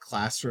 those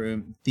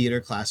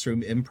theater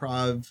classroom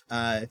improv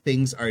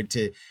things are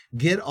to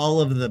get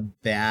all of the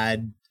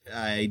bad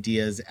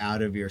ideas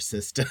out of your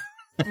system.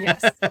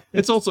 Yes.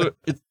 It's also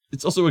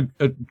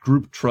a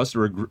group trust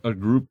or a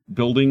group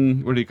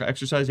building. What do you call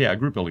exercise? Yeah, a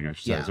group building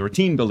exercise or a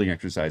team building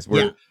exercise.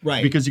 Where,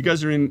 right. Because you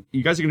guys are going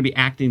to be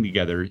acting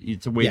together.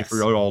 It's a way for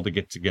you all to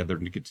get together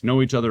and to get to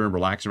know each other and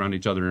relax around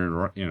each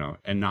other,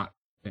 and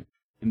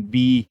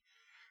be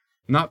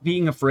not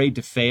being afraid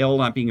to fail,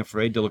 not being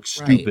afraid to look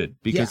stupid,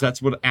 because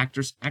that's what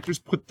actors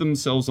put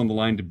themselves on the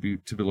line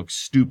to look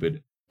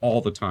stupid all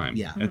the time.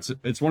 Yeah.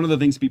 It's one of the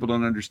things people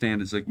don't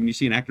understand is like when you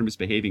see an actor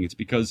misbehaving, it's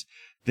because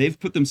they've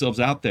put themselves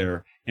out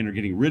there and are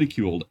getting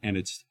ridiculed, and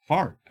it's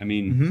hard. I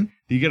mean,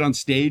 you get on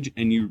stage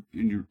and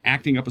you're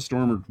acting up a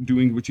storm or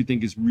doing what you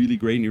think is really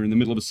great, and you're in the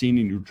middle of a scene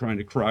and you're trying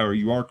to cry or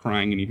you are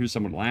crying and you hear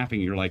someone laughing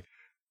and you're like,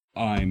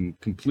 I'm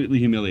completely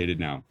humiliated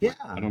now. Yeah.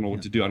 I don't know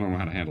what to do. I don't know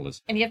how to handle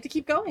this. And you have to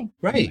keep going.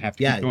 Right. You have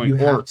to keep going. You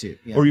have to.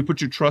 Yeah. Or you put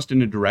your trust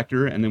in a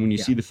director, and then when you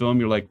see the film,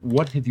 you're like,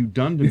 what have you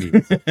done to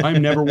me? I'm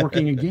never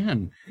working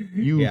again.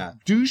 You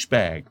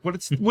douchebag.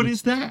 What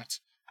is that?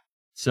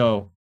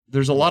 So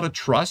there's a lot of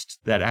trust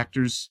that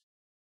actors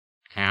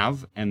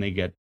have, and they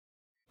get,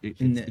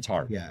 it's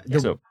hard. Yeah.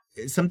 So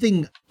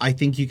something I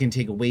think you can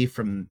take away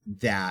from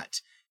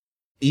that,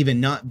 even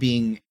not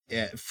being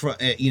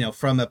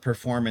from a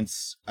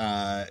performance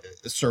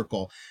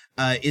circle,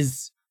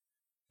 is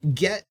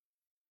get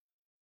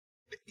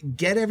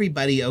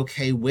everybody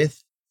okay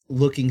with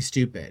looking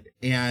stupid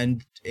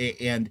and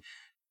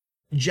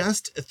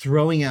just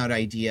throwing out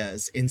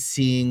ideas and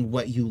seeing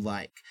what you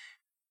like.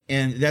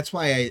 And that's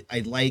why I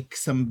like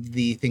some of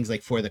the things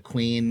like For the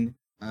Queen.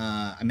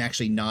 I'm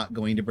actually not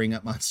going to bring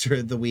up Monster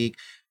of the Week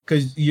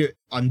because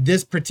on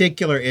this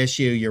particular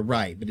issue, you're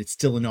right, but it's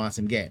still an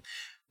awesome game.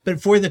 But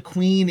For the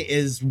Queen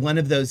is one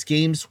of those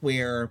games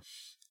where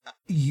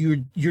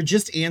you're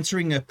just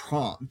answering a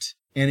prompt,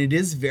 and it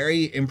is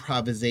very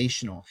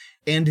improvisational,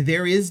 and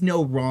there is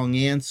no wrong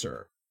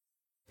answer.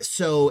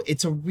 So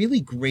it's a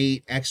really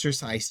great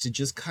exercise to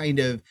just kind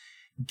of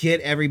get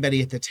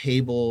everybody at the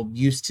table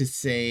used to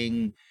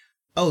saying,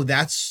 oh,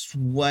 that's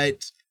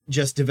what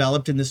just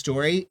developed in the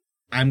story.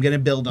 I'm going to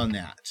build on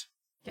that.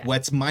 Yeah.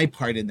 What's my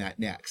part in that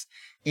next?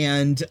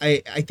 And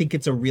I think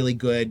it's a really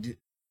good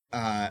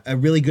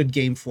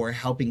game for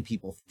helping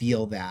people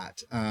feel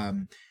that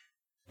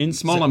in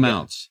small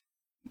amounts.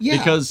 Yeah,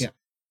 because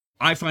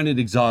I find it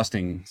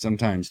exhausting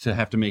sometimes to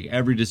have to make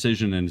every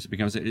decision, and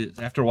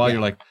after a while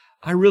you're like,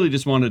 I really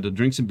just wanted to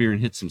drink some beer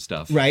and hit some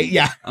stuff. Right?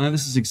 Yeah.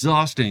 This is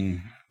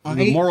exhausting.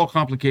 The moral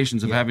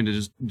complications of having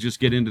to just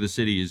get into the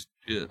city is.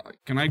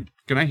 Can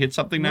I hit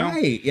something now?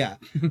 Right. Yeah.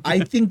 I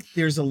think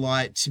there's a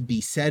lot to be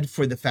said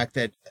for the fact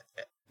that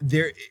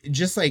there,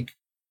 just like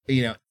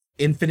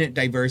infinite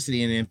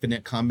diversity and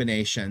infinite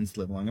combinations,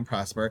 live long and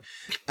prosper.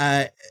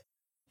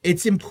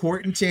 It's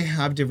important to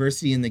have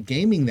diversity in the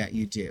gaming that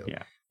you do.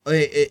 Yeah.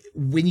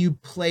 When you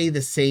play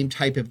the same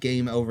type of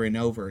game over and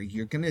over,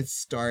 you're going to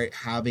start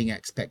having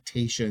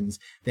expectations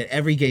that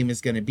every game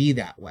is going to be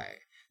that way.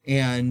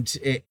 And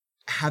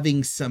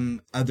having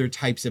some other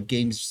types of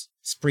games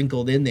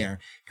sprinkled in there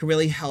can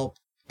really help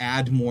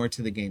add more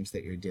to the games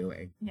that you're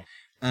doing. Yeah.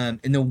 And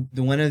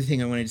the one other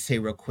thing I wanted to say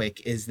real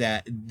quick is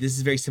that this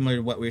is very similar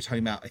to what we were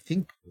talking about, I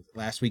think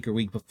last week or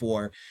week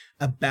before,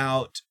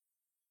 about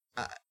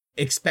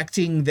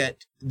expecting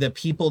that the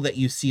people that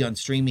you see on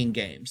streaming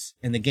games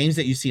and the games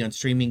that you see on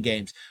streaming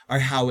games are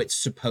how it's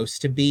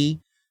supposed to be.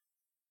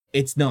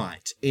 It's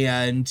not.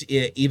 And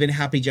even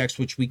Happy Jacks,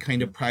 which we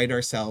kind of pride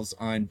ourselves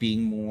on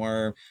being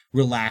more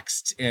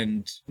relaxed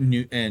and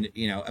new and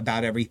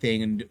about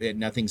everything and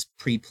nothing's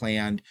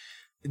pre-planned,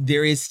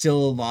 there is still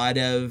a lot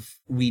of,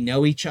 we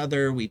know each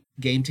other, we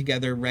game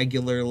together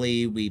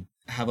regularly, we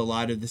have a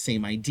lot of the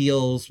same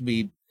ideals,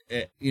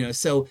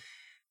 so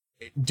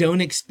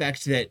don't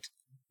expect that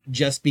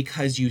just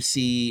because you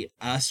see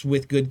us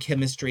with good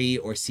chemistry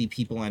or see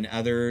people on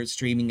other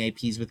streaming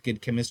APs with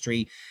good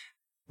chemistry,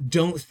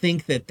 don't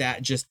think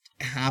that just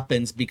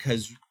happens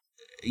because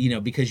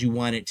you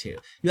want it to.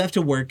 You have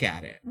to work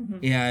at it.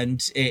 Mm-hmm.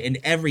 And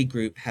every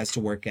group has to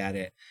work at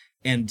it.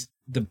 And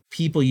the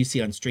people you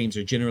see on streams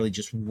are generally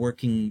just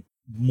working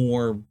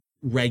more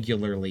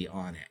regulally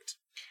on it.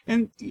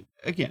 And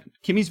again,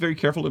 Kimmy's very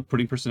careful of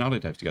putting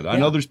personality types together. Yeah. I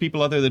know there's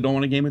people out there that don't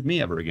want to game with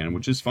me ever again,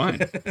 which is fine.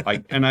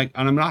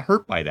 I'm not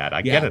hurt by that.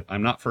 I get it.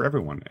 I'm not for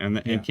everyone.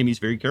 And Kimmy's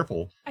very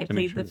careful. I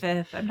plead the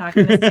fifth. I'm not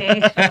going to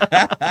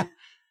say.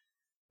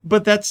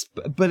 But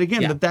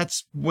again, Yeah.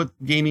 that's what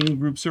gaming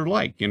groups are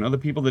like. You know, the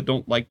people that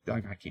don't like,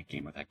 I can't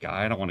game with that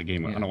guy. I don't want to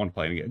game with. Yeah. I don't want to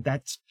play again.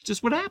 That's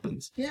just what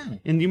happens. Yeah.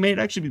 And you may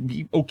actually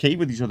be okay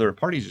with each other at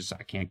parties. Just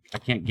I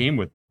can't game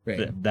with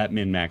Right. that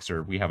min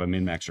maxer. We have a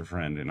min maxer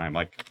friend, and I'm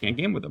like, I can't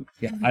game with them.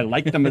 Yeah. I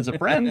like them as a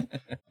friend.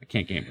 I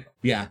can't game with them.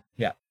 Yeah.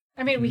 Yeah.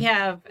 I mean, we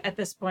have at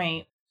this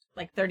point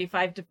like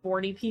 35 to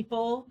 40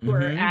 people who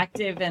are Mhm.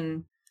 active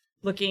and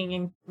looking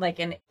and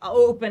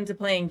open to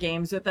playing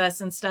games with us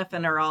and stuff,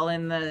 and are all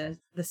in the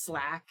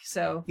Slack.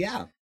 So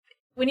Yeah.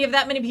 when you have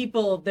that many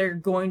people, there are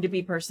going to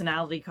be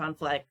personality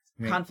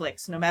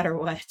conflicts no matter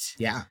what.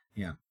 Yeah.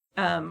 Yeah.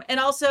 And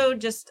also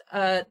just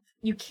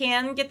you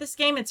can get this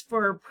game. It's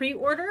for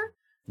pre-order.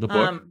 The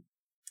book.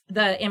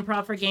 The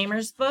Improv for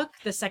Gamers book,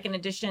 the second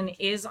edition,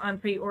 is on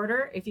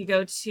pre-order. If you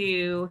go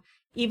to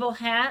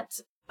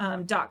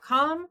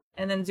evilhat.com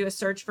and then do a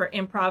search for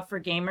Improv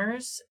for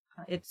Gamers,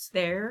 it's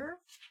there.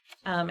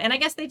 And I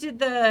guess they did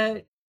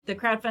the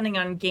crowdfunding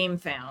on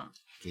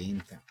GameFound.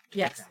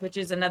 Yes, which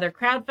is another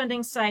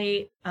crowdfunding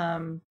site.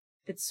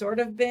 It's sort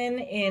of been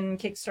in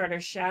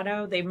Kickstarter's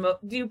shadow. They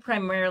do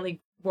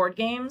primarily board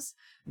games,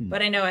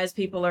 but I know as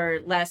people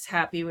are less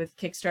happy with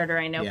Kickstarter,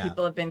 I know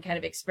people have been kind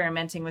of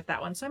experimenting with that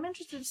one. So I'm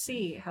interested to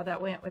see how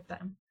that went with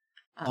them.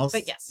 Also,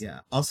 but yes. Yeah.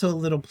 Also, a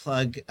little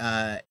plug.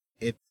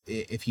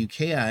 If you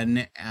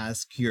can,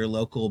 ask your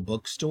local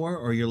bookstore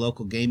or your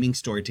local gaming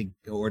store to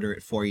order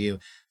it for you,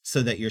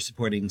 so that you're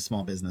supporting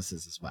small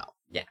businesses as well.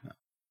 Yeah.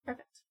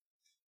 Perfect.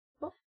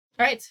 Cool.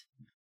 All right.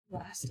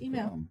 Last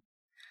email.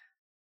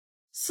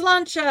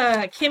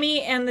 Slancha,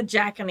 Kimmy, and the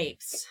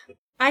Jackanapes.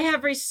 I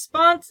have a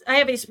response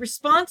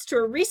to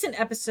a recent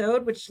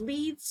episode, which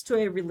leads to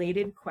a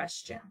related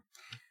question.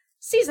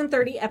 Season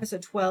 30,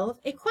 episode 12,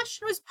 a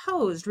question was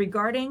posed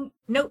regarding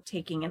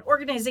note-taking and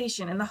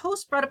organization, and the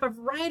host brought up a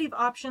variety of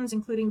options,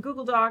 including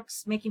Google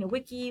Docs, making a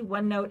wiki,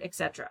 OneNote,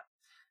 etc.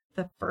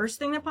 The first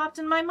thing that popped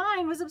in my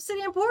mind was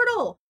Obsidian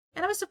Portal,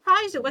 and I was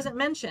surprised it wasn't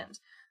mentioned.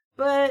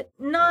 But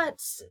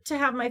not to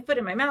have my foot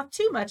in my mouth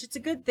too much, it's a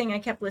good thing I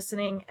kept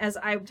listening as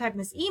I typed in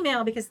this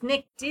email, because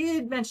Nick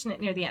did mention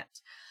it near the end.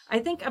 I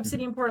think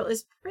Obsidian Portal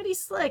is pretty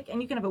slick,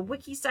 and you can have a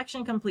wiki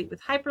section complete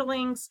with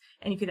hyperlinks,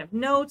 and you can have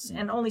notes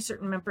and only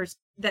certain members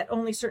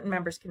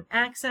can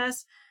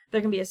access.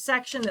 There can be a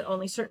section that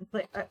only certain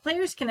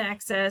players can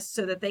access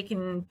so that they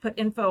can put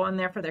info on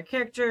there for their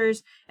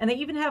characters, and they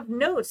even have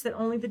notes that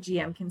only the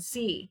GM can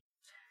see.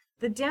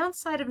 The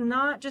downside of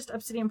not just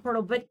Obsidian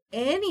Portal, but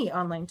any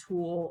online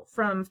tool,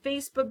 from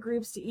Facebook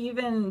groups to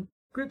even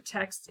group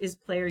text, is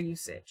player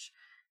usage.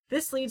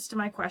 This leads to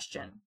my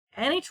question.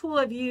 Any tool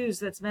I've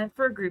used that's meant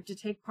for a group to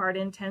take part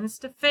in tends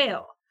to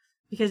fail,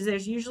 because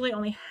there's usually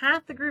only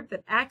half the group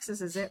that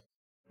accesses it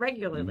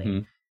regularly.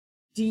 Mm-hmm.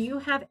 Do you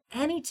have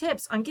any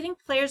tips on getting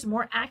players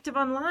more active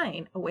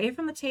online, away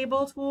from the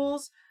table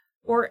tools,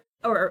 or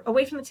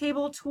away from the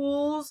table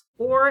tools,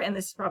 or, and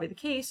this is probably the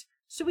case,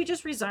 should we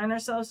just resign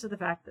ourselves to the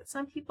fact that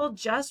some people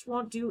just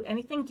won't do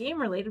anything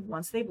game related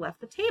once they've left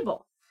the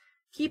table?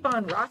 Keep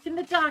on rocking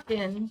the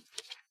dockin'.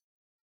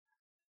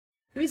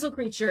 Weasel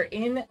Creature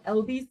in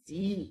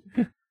LBC.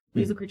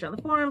 Weasel Creature on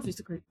the forums,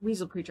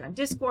 Weasel Creature on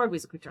Discord,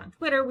 Weasel Creature on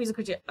Twitter, Weasel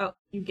Creature... Oh,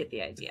 you get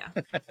the idea.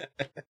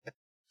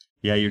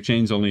 Yeah, your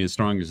chain's only as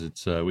strong as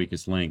its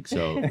weakest link.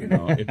 So,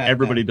 if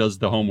everybody does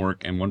the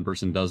homework and one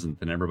person doesn't,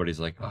 then everybody's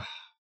like, oh.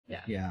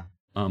 Yeah.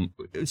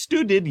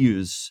 Stu did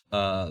use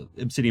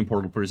Obsidian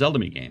Portal for his Zelda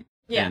game.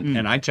 Yeah.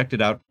 And I checked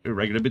it out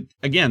regularly. But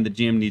again, the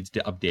GM needs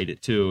to update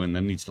it too, and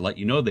then needs to let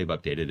you know they've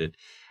updated it.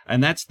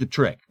 And that's the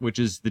trick, which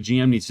is the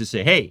GM needs to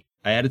say, hey,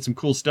 I added some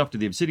cool stuff to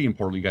the Obsidian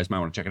Portal. You guys might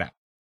want to check it out.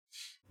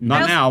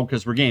 Not now,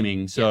 because we're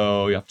gaming,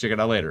 so you have to check it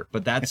out later.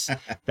 But that's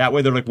that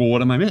way they're like, well,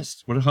 what am I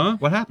missed? What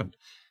happened?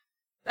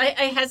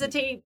 I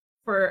hesitate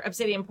for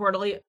Obsidian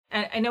Portal.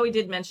 I know we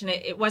did mention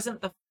it. It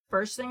wasn't the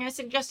first thing I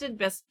suggested,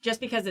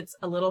 just because it's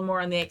a little more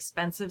on the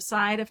expensive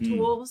side of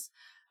tools.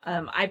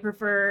 I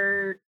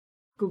prefer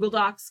Google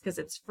Docs because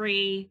it's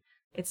free.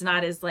 It's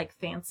not as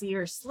fancy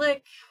or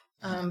slick.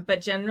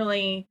 But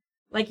generally,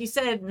 like you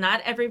said,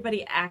 not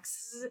everybody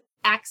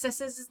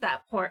accesses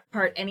that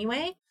part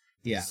anyway.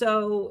 Yeah.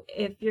 So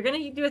if you're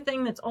going to do a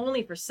thing that's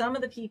only for some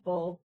of the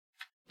people,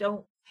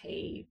 don't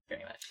pay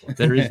very much for it.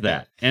 There is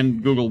that.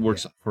 And Google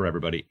works for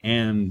everybody.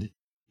 And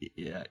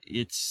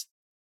it's,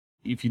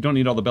 if you don't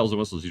need all the bells and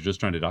whistles, you're just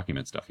trying to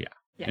document stuff. Yeah.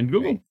 And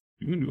Google,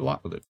 you can do a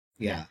lot with it.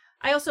 Yeah.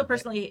 I also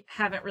personally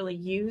haven't really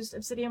used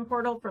Obsidian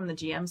Portal from the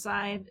GM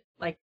side.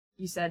 Like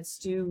you said,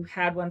 Stu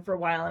had one for a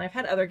while, and I've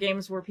had other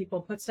games where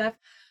people put stuff.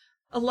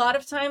 A lot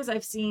of times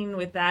I've seen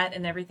with that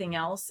and everything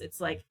else, it's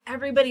like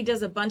everybody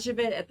does a bunch of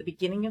it at the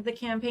beginning of the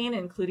campaign,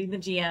 including the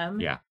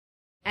GM. Yeah.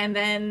 And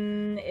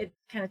then it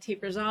kind of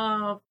tapers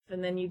off,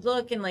 and then you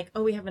look and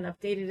oh, we haven't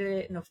updated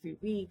it in a few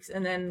weeks,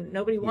 and then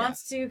nobody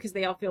wants to because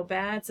they all feel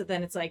bad. So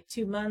then it's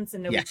 2 months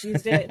and nobody's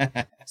used it.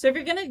 So if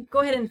you're going to go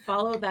ahead and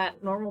follow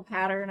that normal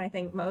pattern, I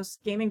think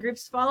most gaming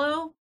groups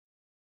follow,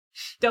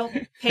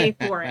 don't pay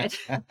for it.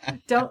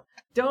 Don't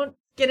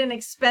get an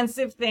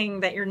expensive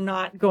thing that you're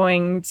not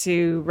going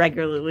to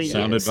regularly use.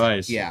 Sound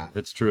advice. Yeah.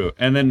 That's true.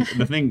 And then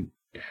the thing,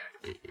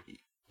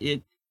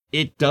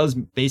 it does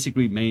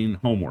basically mean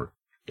homework.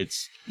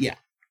 It's Yeah.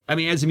 I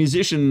mean, as a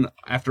musician,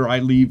 after I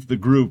leave the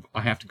group,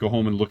 I have to go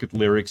home and look at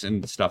lyrics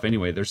and stuff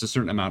anyway. There's a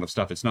certain amount of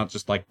stuff. It's not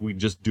just like we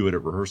just do it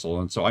at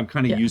rehearsal. And so I'm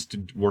kind of used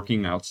to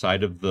working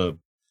outside of the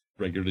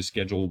regularly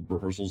scheduled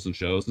rehearsals and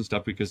shows and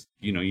stuff because,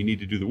 you need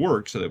to do the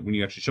work so that when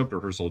you actually show up to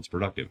rehearsal, it's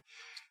productive.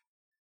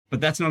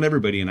 But that's not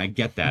everybody, and I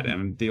get that.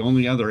 And the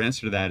only other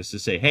answer to that is to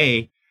say,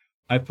 hey,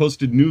 I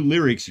posted new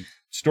lyrics.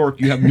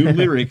 Stork, you have new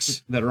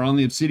lyrics that are on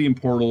the Obsidian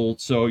portal,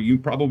 so you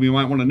probably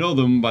might want to know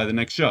them by the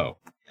next show.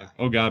 Like,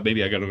 oh, God,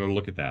 maybe I got to go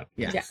look at that.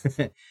 Yeah.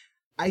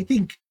 I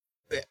think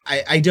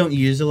I don't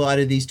use a lot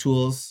of these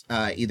tools,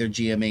 either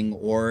GMing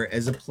or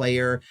as a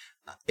player.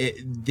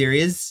 There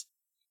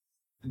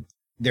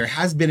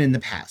has been in the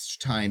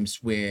past times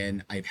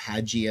when I've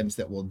had GMs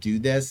that will do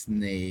this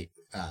and they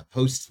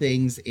post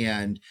things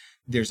and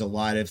there's a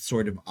lot of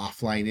sort of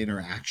offline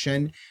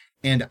interaction.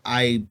 And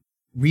I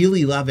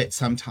really love it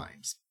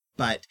sometimes.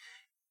 But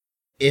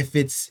if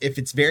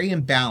it's very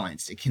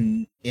imbalanced, it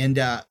can end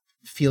up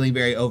feeling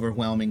very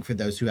overwhelming for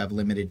those who have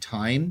limited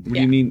time. What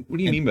do you mean? What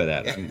do you mean by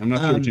that? I'm not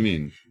sure what you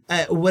mean.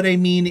 What I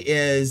mean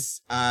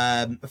is,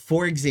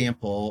 for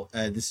example,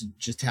 this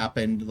just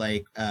happened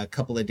like a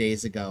couple of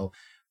days ago.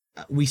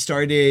 We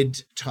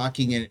started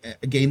talking in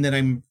a game that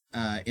I'm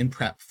in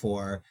prep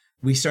for.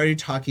 We started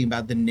talking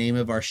about the name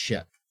of our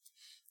ship,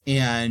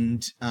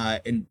 and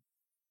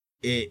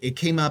it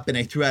came up, and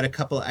I threw out a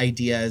couple of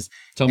ideas.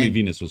 Tell me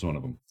Venus was one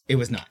of them. It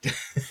was not.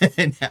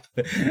 No.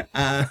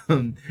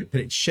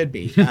 But it should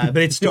be. But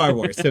it's Star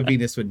Wars, so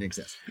Venus wouldn't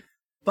exist.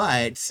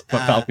 But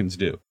Falcons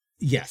do.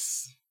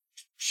 Yes.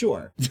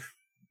 Sure.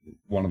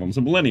 One of them's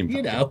a Millennium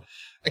Falcon.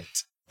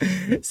 Right.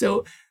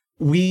 So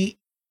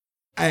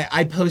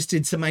I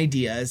posted some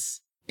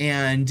ideas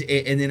and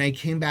then I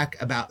came back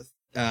about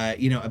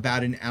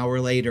an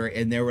hour later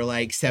and there were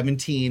like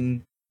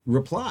 17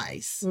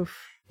 replies.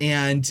 Oof.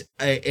 And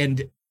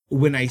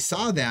when I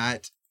saw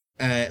that,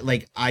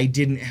 I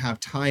didn't have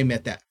time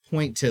at that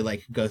point to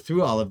like go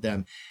through all of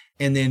them.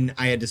 And then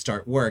I had to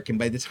start work. And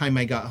by the time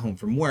I got home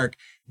from work,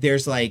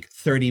 there's like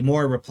 30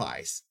 more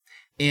replies.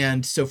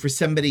 And so for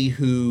somebody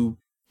who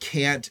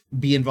can't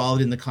be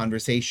involved in the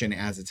conversation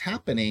as it's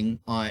happening,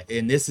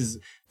 and this is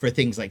for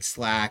things like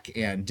Slack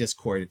and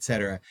Discord,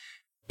 etc.,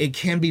 it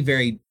can be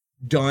very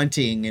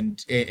daunting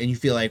and you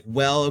feel like,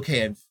 well,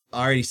 okay, I've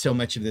already so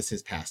much of this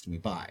has passed me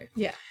by.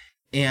 Yeah.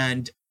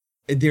 And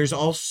there's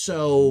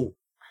also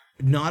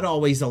not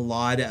always a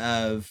lot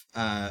of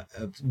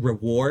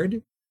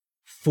reward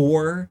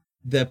for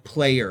the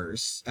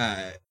players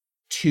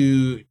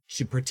to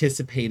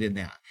participate in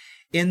that,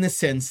 in the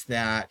sense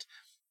that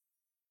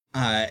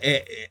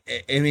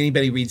if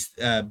anybody reads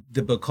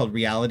the book called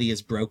Reality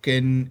is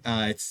Broken,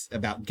 it's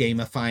about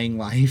gamifying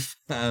life.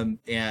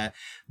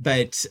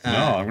 But no,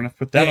 I'm gonna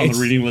put that on the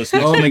reading list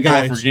next oh my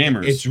God, for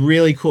gamers. It's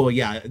really cool.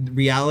 Yeah,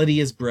 Reality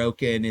is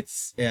Broken.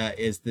 It's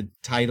is the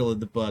title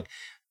of the book.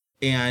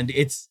 And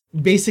it's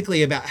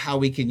basically about how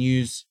we can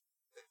use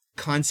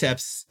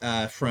concepts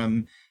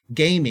from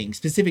gaming,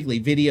 specifically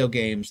video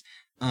games,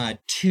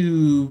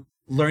 to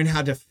learn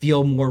how to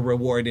feel more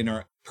reward in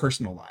our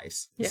personal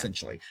lives,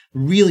 essentially.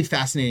 Really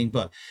fascinating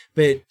book.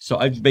 But so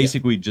I've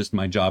basically just,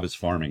 my job is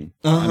farming.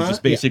 I'm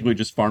just basically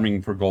just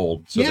farming for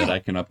gold so that I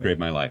can upgrade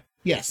my life.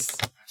 Yes.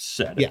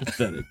 Said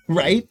it.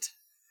 Right?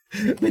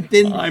 But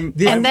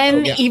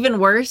then, even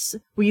worse,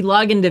 we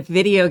log into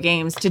video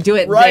games to do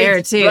it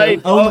there too.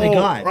 Right. Oh my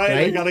God!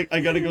 Right. Right?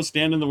 I gotta go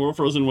stand in the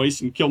frozen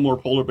waste and kill more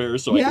polar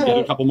bears so I can get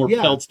a couple more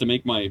pelts to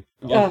make my.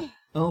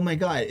 Oh my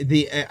God!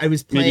 I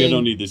was playing. Maybe I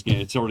don't need this game.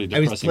 It's already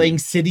depressing. I was playing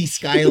City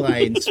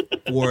Skylines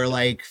for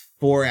like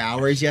 4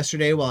 hours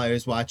yesterday while I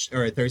was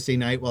Thursday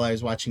night while I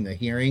was watching the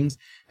hearings.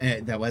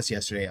 That was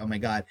yesterday. Oh my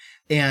God!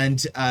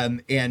 And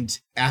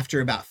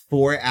after about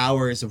 4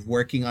 hours of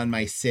working on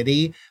my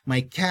city, my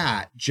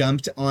cat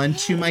jumped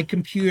onto my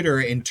computer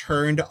and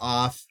turned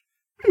off.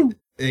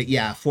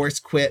 Force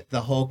quit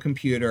the whole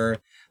computer.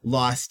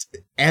 Lost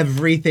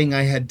everything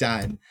I had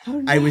done.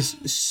 Oh, no. I was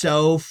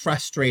so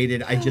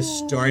frustrated. I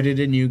just started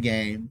a new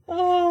game.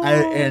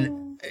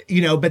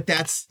 But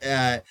that's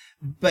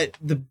but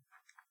the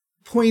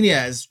point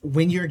is,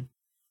 when you're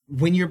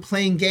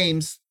playing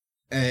games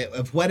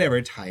of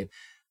whatever type,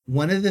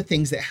 one of the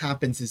things that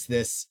happens is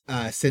this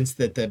sense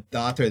that the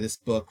author of this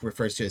book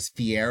refers to as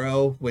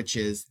fiero, which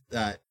is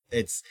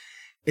it's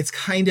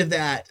kind of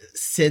that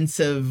sense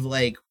of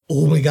like,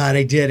 oh my God,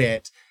 I did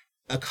it,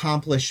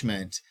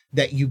 accomplishment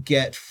that you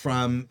get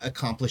from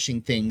accomplishing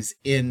things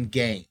in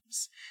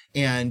games.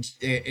 And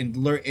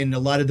a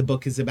lot of the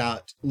book is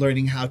about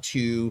learning how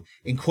to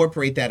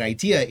incorporate that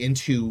idea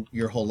into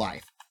your whole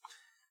life.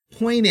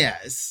 Point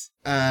is,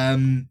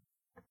 when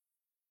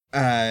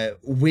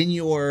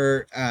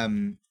you're,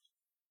 okay,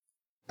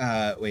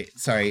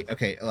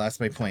 I lost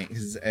my point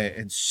because I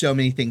had so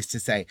many things to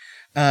say.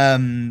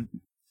 So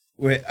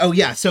with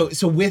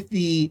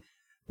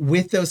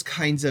those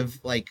kinds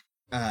of like,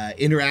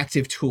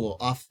 interactive tool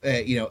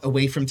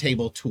away from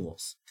table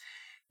tools,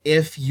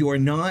 if you're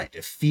not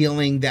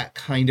feeling that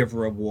kind of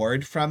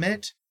reward from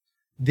it,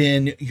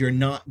 then you're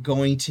not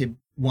going to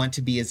want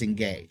to be as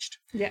engaged.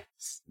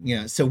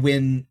 Yeah. So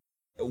when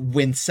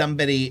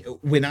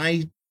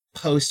I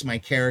post my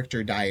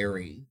character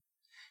diary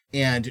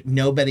and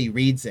nobody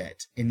reads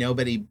it and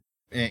nobody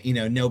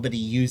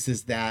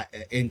uses that,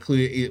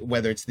 include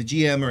whether it's the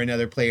GM or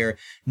another player,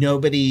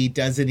 nobody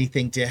does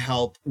anything to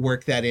help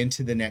work that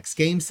into the next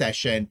game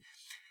session,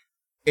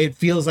 it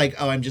feels like,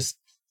 oh, I'm just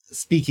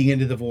speaking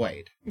into the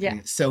void. Yeah.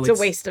 So It's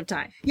a waste of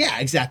time. Yeah,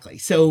 exactly.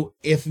 So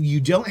if you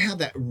don't have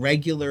that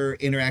regular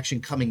interaction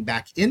coming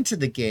back into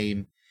the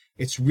game,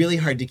 it's really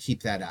hard to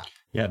keep that up.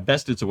 Yeah, at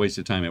best it's a waste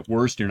of time. At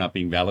worst, you're not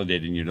being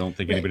validated and you don't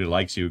think Right. anybody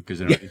likes you because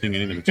they don't think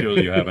any of the material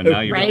you have. And now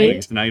you're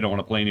Right. now you don't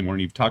want to play anymore.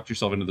 And you've talked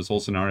yourself into this whole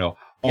scenario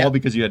all Yeah.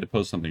 because you had to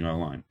post something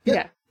online.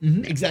 Yeah.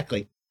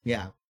 Exactly.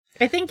 Yeah.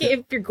 I think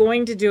if you're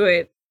going to do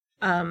it,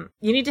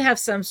 you need to have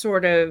some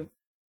sort of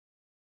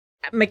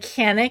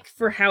mechanic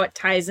for how it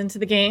ties into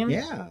the game.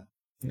 Yeah.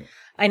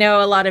 I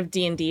know a lot of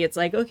D&D, it's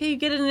like, okay, you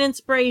get an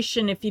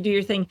inspiration if you do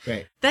your thing.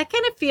 Right. That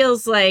kind of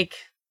feels like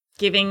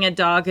giving a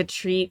dog a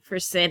treat for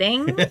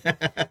sitting,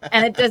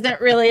 and it doesn't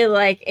really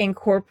like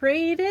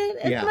incorporate it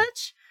as Yeah.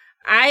 much.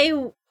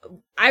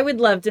 I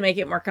would love to make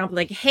it more complex.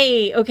 Like,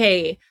 hey,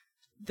 okay,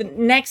 the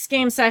next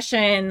game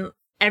session,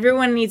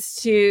 everyone needs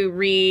to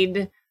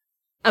read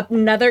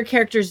another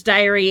character's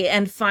diary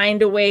and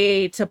find a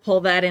way to pull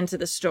that into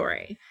the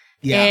story.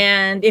 Yeah.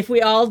 And if we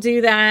all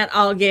do that,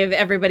 I'll give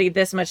everybody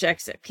this much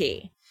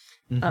XP.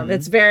 Mhm.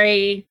 It's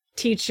very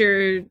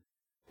teacher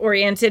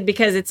oriented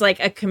because it's like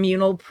a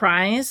communal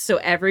prize. So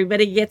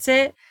everybody gets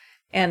it.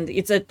 And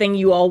it's a thing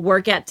you all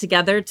work at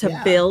together to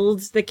Yeah. build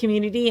the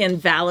community and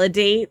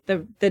validate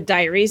the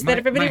diaries that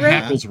everybody my wrote.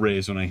 hackles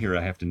raise when I hear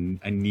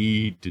I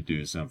need to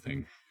do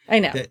something. I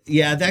know.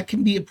 that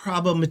can be a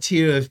problem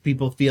too if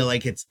people feel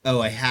like it's, oh,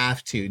 I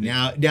have to.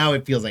 Now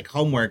it feels like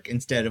homework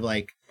instead of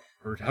like,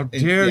 Or how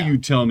dare yeah. you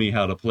tell me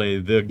how to play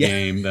the Yeah.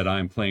 game that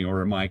I'm playing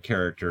or my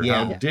character?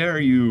 Yeah. How dare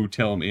you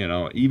tell me,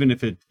 even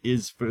if it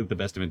is for the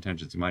best of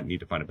intentions, you might need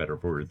to find a better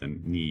word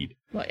than need.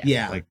 Well,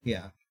 yeah. Like-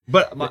 Yeah.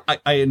 But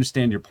I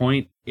understand your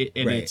point.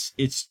 And Right.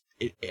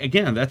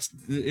 again,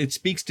 it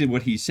speaks to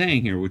what he's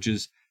saying here, which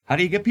is how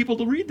do you get people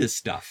to read this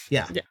stuff?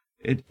 Yeah.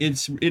 It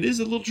is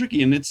a little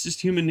tricky, and it's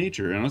just human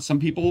nature. Some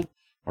people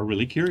are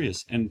really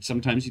curious, and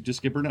sometimes you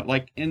just get burned out.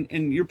 Like,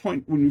 and your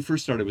point when we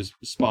first started was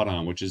spot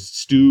on, which is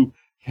Stu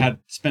had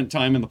spent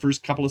time in the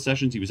first couple of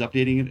sessions, he was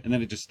updating it, and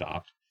then it just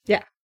stopped.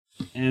 Yeah.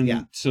 And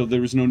Yeah. so there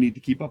was no need to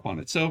keep up on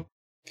it. So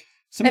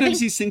sometimes think-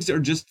 these things are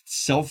just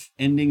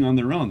self-ending on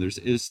their own.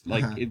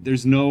 Uh-huh.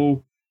 There's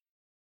no,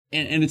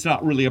 and it's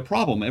not really a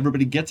problem.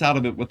 Everybody gets out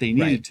of it what they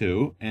needed Right.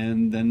 to,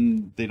 and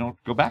then they don't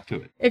go back to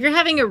it. If you're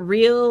having a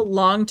real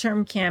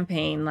long-term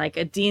campaign, like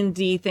a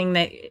D&D thing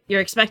that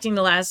you're expecting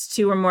to last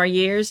 2 or more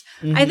years,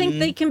 I think Mhm.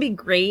 they can be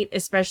great,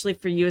 especially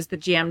for you as the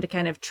GM to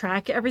kind of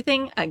track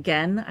everything.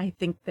 Again, I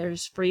think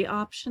there's free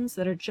options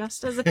that are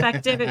just as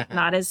effective, if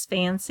not as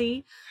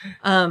fancy.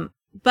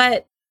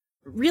 But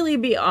really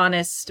be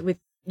honest with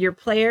your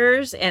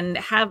players and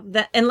have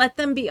that, and let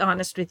them be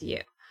honest with you.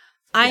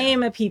 I Yeah.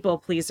 am a people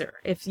pleaser.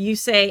 If you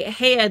say,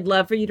 hey, I'd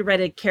love for you to write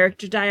a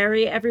character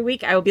diary every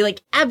week, I will be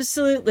like,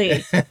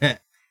 absolutely.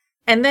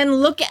 And then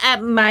look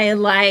at my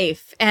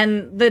life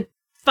and the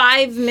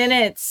 5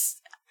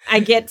 minutes I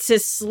get to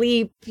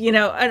sleep, and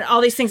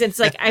all these things. It's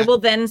like, I will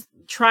then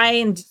try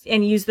and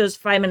use those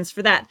 5 minutes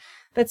for that.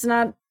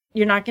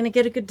 You're not going to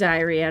get a good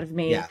diary out of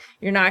me. Yeah.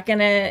 You're not going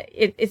to,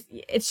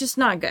 it's just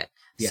not good.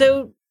 Yeah.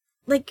 So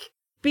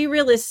be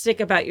realistic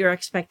about your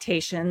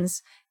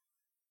expectations.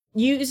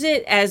 Use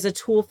it as a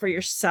tool for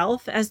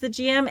yourself as the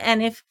GM.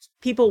 And if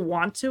people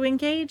want to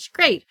engage,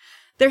 great.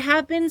 There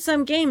have been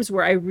some games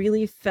where I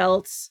really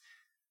felt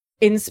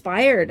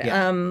inspired.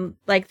 Yeah.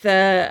 Like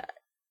the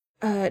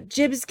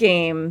Jibs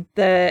game,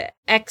 the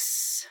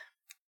X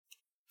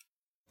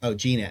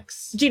Gene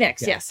X. Gene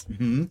X, Yeah. yes.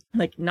 Mm-hmm.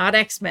 Like not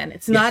X-Men.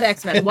 It's not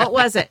X-Men. What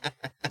was it?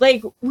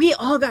 Like we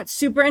all got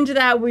super into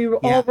that. We Yeah.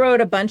 all wrote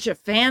a bunch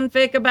of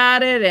fanfic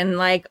about it and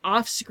like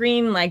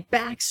off-screen like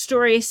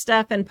backstory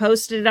stuff and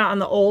posted it on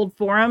the old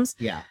forums.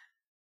 Yeah.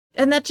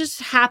 And that just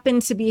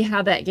happened to be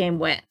how that game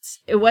went.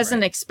 It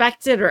wasn't Right.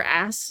 expected or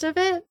asked of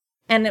it.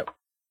 And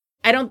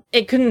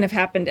it couldn't have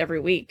happened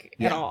every week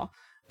at Yeah. all.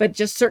 But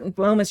just certain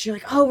moments you're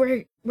like, oh,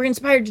 we're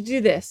inspired to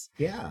do this.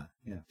 Yeah.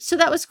 Yeah. So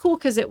that was cool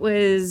because it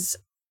was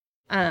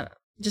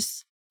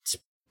just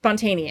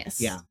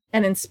spontaneous Yeah.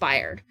 and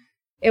inspired.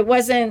 It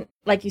wasn't,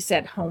 like you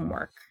said,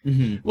 homework.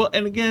 Mm-hmm. Well,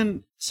 and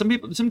again, some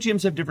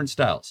GMs have different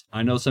styles.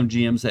 I know some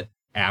GMs that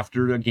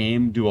after a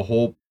game do a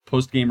whole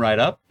post-game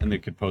write-up, and they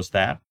could post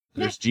that.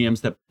 There's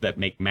GMs that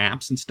make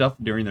maps and stuff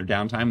during their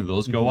downtime, and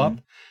those go up.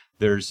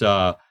 There's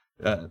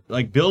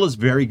like Bill is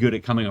very good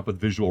at coming up with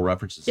visual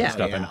references Yeah. and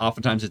stuff, Yeah. and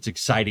oftentimes it's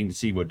exciting to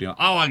see what.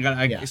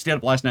 I stayed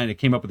up last night and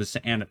came up with a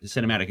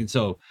cinematic, and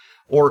so,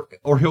 or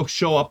he'll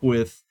show up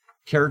with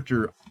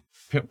character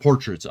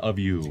portraits of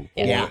you,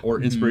 Yeah. or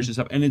inspiration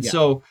stuff, and it's Yeah.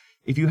 so.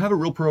 If you have a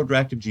real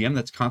proactive GM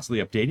that's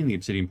constantly updating the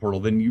Obsidian portal,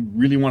 then you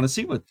really want to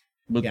see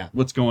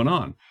what's going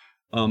on.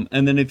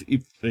 And then if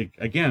like,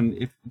 again,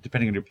 if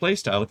depending on your play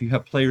style, if you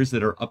have players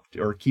that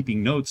are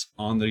keeping notes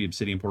on the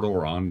Obsidian portal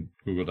or on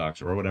Google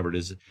Docs or whatever it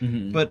is,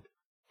 but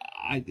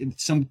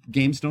some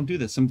games don't do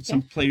this. Some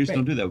players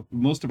don't do that.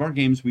 Most of our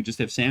games, we just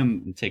have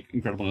Sam take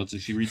incredible notes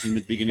and she reads them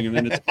at the beginning and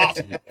then it's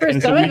awesome. For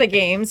And some so of the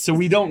games. So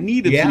we don't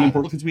need Obsidian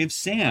portal because we have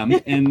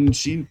Sam and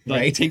she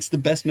takes the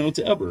best notes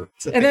ever.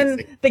 And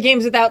then the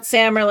games without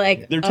Sam are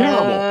like, They're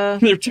terrible.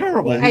 They're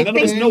terrible. I None of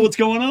us think- know what's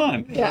going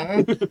on.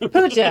 Yeah.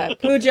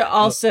 Pooja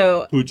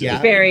also Pooja.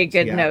 very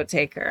good Yeah. note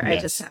taker. I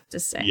Yes. just have to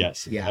say.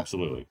 Yes, Yeah.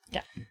 absolutely.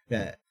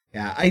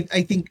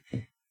 I think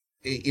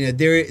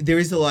there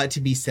is a lot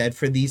to be said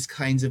for these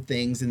kinds of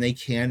things, and they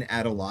can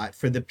add a lot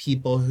for the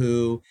people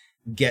who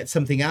get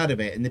something out of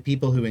it and the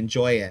people who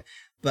enjoy it.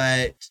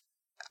 But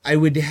I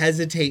would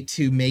hesitate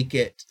to make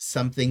it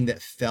something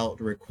that felt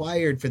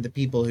required for the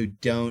people who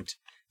don't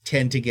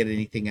tend to get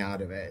anything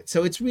out of it.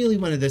 So it's really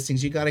one of those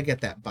things, you got to get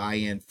that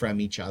buy-in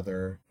from each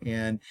other.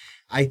 And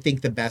I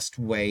think the best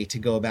way to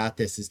go about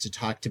this is to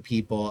talk to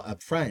people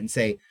up front and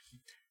say,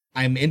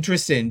 I'm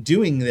interested in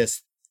doing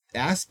this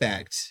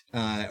aspect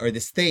or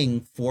this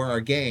thing for our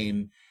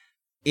game.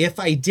 If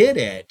I did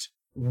it,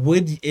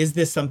 is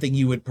this something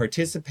you would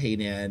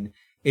participate in?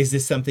 Is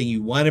this something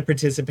you want to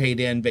participate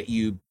in, but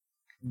you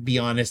be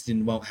honest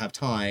and won't have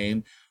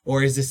time?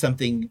 Or is this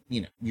something,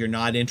 you're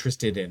not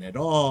interested in at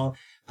all?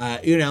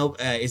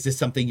 Is this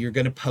something you're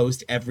going to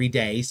post every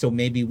day? So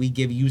maybe we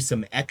give you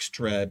some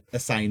extra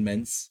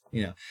assignments.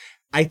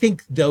 I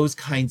think those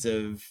kinds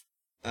of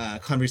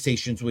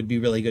conversations would be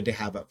really good to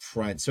have up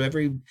front. So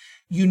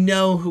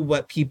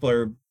what people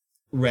are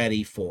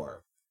ready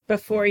for.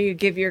 Before you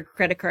give your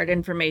credit card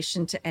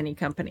information to any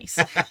companies.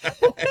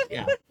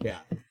 Yeah.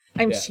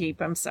 I'm Yeah.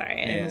 cheap. I'm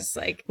sorry. Yeah. I was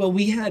like, Well,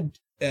 we had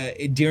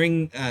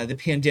during the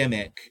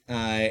pandemic,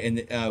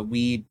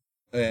 we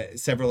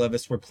several of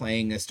us were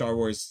playing a Star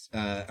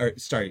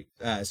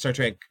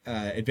Trek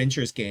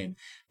Adventures game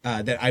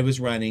that I was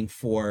running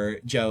for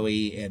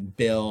Joey and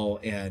Bill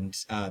and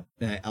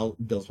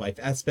Bill's wife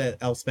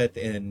Elspeth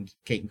and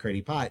Kate and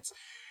Curdy Potts,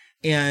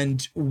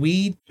 and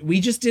we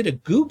just did a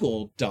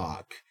Google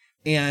Doc,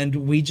 and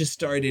we just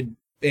started.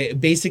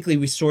 Basically,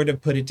 we sort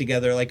of put it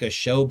together like a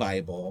show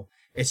Bible.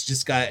 It's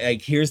just got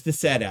like, here's the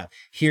setup,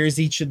 here's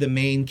each of the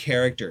main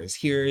characters,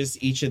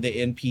 here's each of the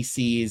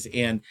NPCs,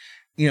 and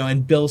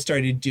Bill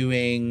started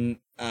doing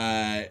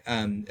a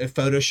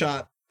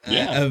Photoshop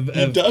of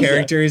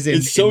characters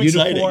in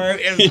uniform.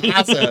 It was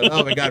awesome.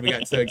 Oh my god, we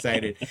got so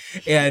excited.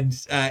 And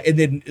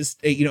then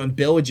and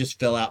Bill would just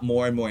fill out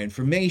more and more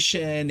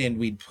information, and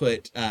we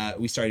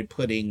started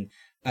putting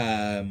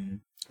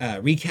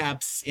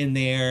recaps in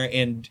there,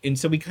 and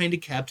so we kind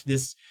of kept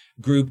this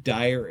group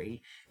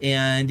diary,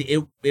 and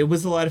it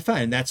was a lot of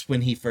fun. That's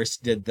when he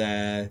first did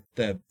the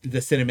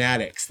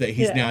cinematics that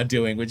he's now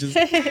doing, which is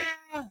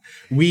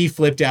we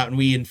flipped out and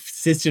we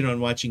insisted on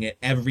watching it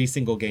every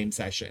single game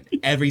session,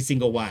 every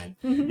single one.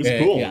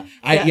 It's cool.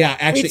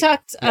 Actually,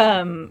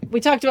 we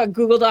talked about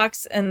Google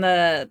Docs in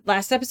the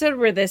last episode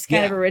where this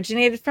kind of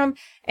originated from,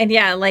 and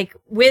like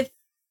with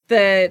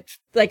the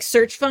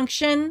search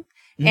function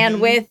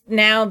and with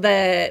now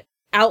the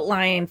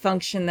outline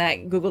function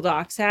that Google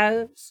Docs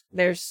has,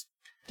 there's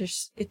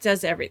it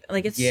does everything.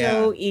 Like it's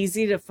so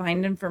easy to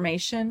find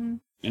information,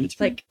 and it's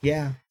free.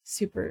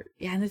 Super,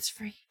 and it's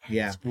free.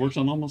 It works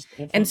on almost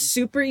everything. And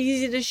super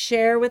easy to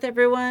share with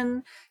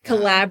everyone.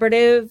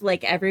 Collaborative,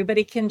 like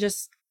everybody can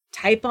just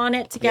type on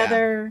it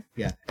together.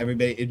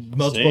 Everybody,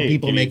 multiple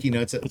people making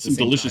notes at the some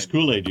same delicious time.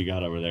 Kool-Aid you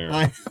got over there.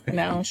 I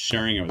No.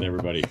 Sharing it with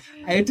everybody.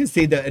 I have to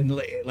say that, and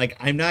like,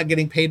 I'm not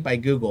getting paid by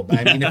Google,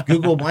 but I mean, if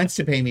Google wants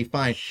to pay me,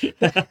 fine.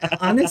 But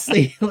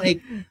honestly,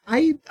 like,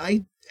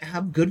 I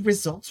have good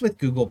results with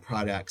Google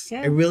products.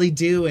 Yeah. I really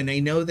do, and I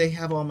know they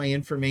have all my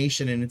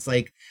information, and it's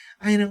like,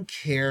 I don't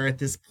care at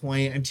this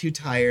point. I'm too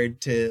tired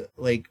to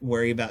like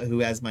worry about who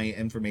has my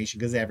information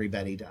because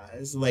everybody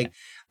does. Like,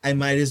 I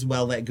might as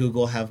well let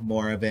Google have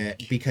more of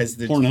it because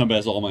the Pornhub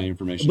has all my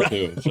information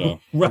too. So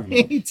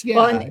right, yeah.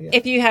 Well, and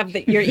if you have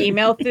your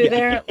email through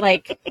there,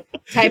 like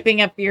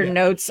typing up your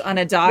notes on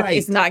a doc Right.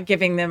 is not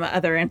giving them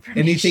other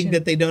information. anything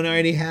that they don't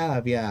already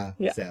have,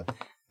 So,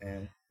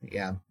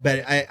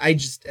 but I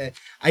just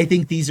I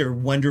think these are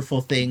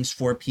wonderful things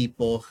for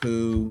people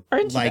who Are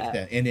into like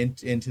that. them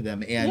and into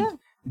them, and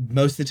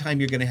most of the time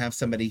you're going to have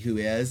somebody who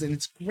is, and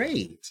it's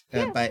great.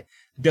 But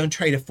don't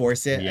try to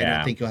force it. I Yeah.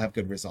 don't think you'll have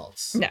good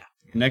results. No.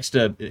 next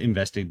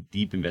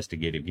deep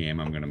investigative game,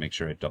 I'm going to make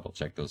sure I double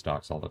check those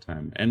docs all the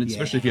time, and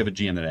especially if you have a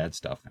GM that adds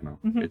stuff.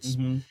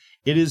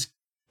 It is.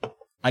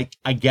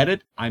 I get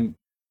it. I'm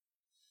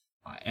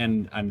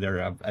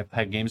there. I've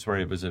had games where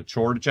it was a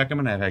chore to check them,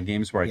 and I've had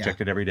games where I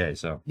checked it every day.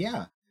 So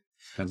Yeah.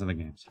 Depends on the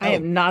games. I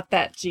am not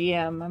that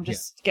GM. I'm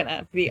just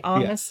gonna be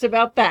honest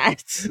about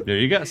that. There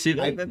you go. See,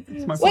 that's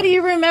my What do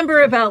you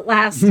remember about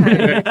last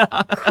time?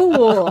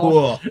 Cool.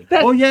 Cool.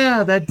 Oh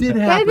yeah, that did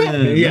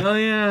happen. Yeah. Oh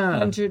yeah.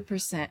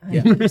 100%.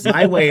 Yeah.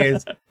 My way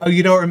is, oh,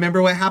 you don't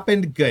remember what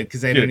happened? Good,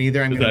 because I don't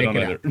either. I'm going to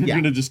make it up. I'm Yeah.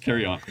 gonna just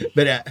carry on.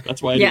 But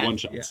That's why I Yeah. do one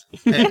shots.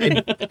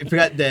 I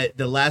forgot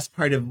the last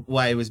part of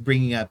why I was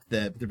bringing up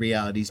the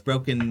realities.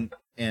 Broken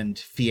and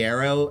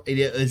Fiero.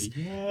 It was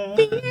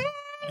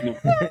I know.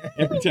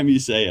 Every time you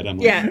say it, I'm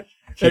like, Yeah.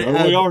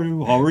 we are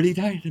already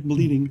tired and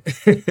bleeding.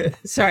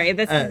 Sorry,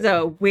 this is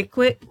a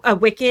wicked,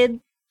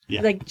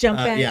 Yeah. like jump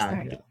back. yeah.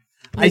 Sorry.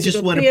 I just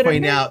Musical want to theater.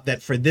 point out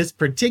that for this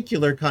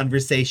particular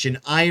conversation,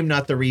 I am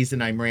not the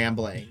reason I'm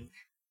rambling.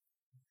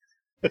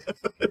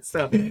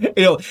 So,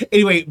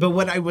 anyway, but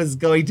what I was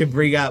going to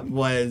bring up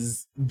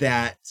was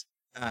that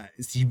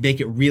so you make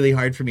it really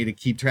hard for me to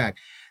keep track.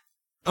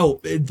 Oh,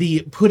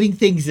 the putting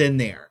things in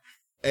there.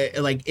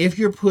 Like if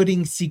you're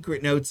putting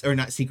secret notes, or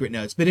not secret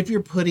notes, but if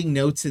you're putting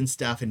notes and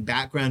stuff and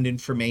background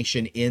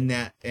information in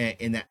that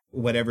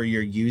whatever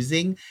you're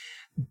using,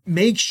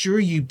 make sure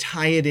you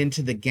tie it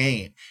into the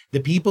game. The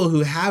people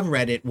who have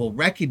read it will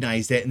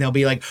recognize it and they'll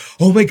be like,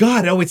 oh my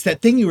God, oh, it's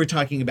that thing you were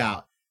talking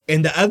about.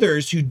 And the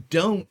others who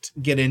don't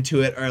get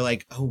into it are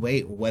like, oh,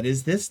 wait, what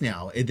is this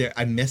now?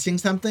 I'm missing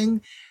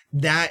something.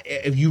 That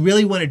if you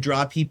really want to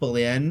draw people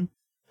in,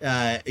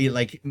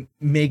 like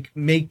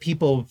make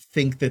people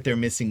think that they're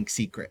missing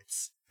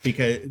secrets,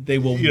 because they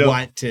will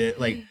want to,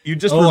 like, You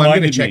just I'm reminded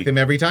going to check me. them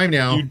every time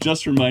now. You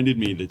just reminded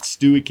me that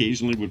Stu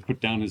occasionally would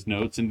put down his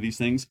notes into these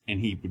things,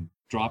 and he would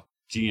drop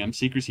GM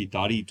secrets he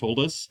thought he told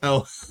us,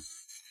 Oh,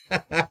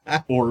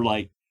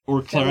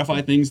 or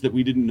clarify things that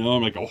we didn't know.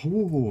 I'm like,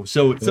 oh,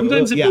 so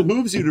sometimes it Yeah.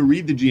 behooves you to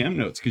read the GM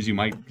notes because you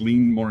might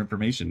glean more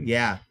information.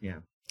 yeah.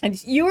 And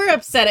you were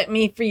upset at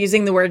me for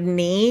using the word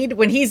need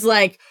when he's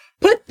like,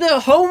 put the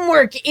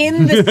homework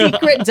in the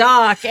secret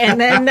doc,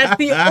 and then that's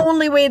the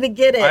only way to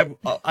get it.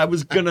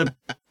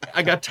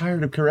 I got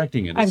tired of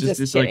correcting it. I'm It's just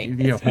it's kidding.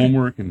 like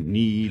homework and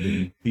need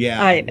and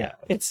Yeah. I know.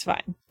 It's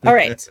fine. All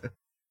right.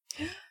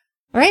 All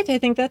right. I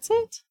think that's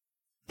it.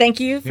 Thank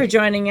you for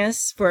joining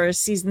us for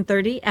season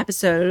 30,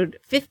 episode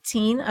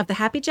 15 of the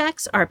Happy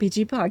Jacks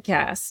RPG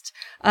podcast.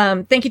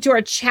 Thank you to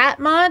our chat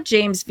mod,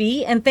 James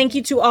V, and thank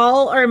you to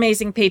all our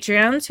amazing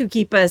Patreons who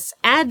keep us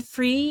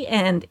ad-free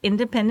and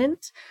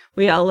independent.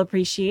 We all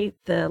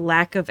appreciate the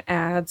lack of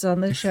ads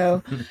on the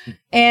show.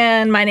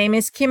 And my name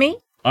is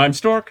Kimmy. I'm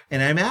Stork.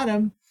 And I'm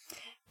Adam.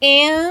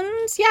 And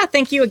yeah,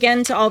 thank you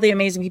again to all the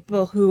amazing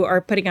people who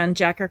are putting on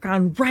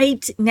JackerCon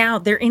right now.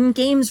 They're in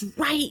games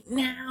right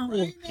now.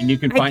 And you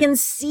can I find can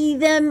see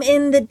them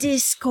in the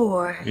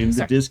Discord. in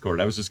the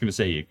Discord. I was just going to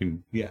say, you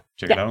can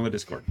check it out on the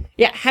Discord.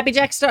 Yeah,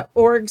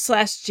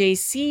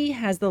 happyjacks.org/JC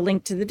has the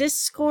link to the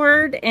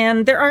Discord.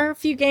 And there are a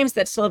few games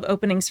that still have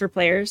openings for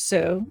players.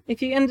 So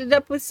if you ended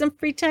up with some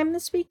free time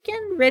this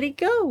weekend, ready,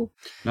 go.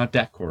 Not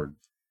Discord,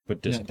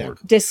 but Discord.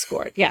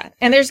 Discord, yeah.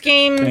 And there's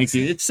games. Thank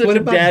you. It's such What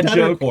a about dad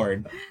joke.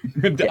 Duttercord?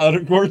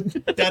 Duttercord.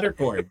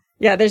 Duttercord.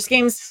 Yeah, there's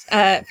games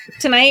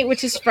tonight,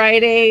 which is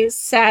Friday,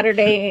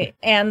 Saturday,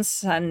 and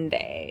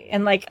Sunday,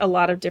 and like a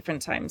lot of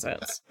different time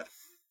zones.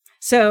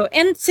 So,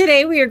 and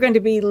today we are going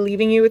to be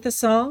leaving you with a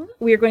song.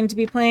 We are going to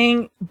be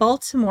playing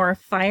Baltimore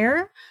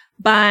Fire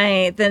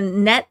by the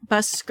Net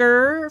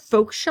Busker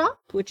Folk Shop,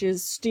 which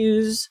is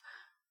Stu's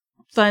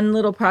fun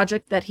little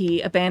project that he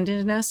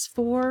abandoned us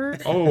for.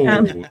 Oh,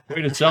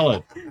 way to sell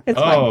it. It's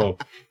Oh,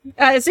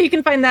 so you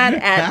can find that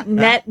at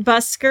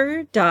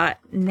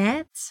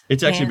netbusker.net.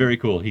 it's actually And- very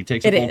cool. He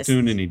takes It a folk is.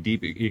 tune and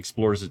he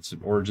explores its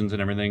origins and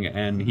everything,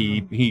 and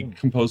he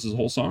composes a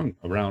whole song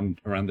around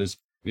this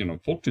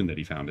folk tune that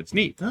he found. It's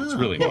neat. It's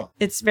really neat. cool.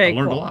 It's very I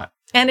learned cool. a lot.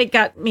 And it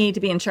got me to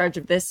be in charge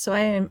of this, so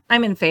I'm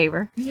in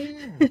favor.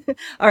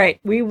 All right,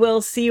 we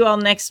will see you all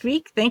next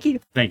week. Thank you.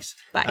 Thanks.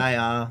 Bye.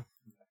 I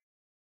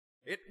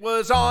It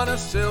was on a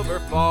silver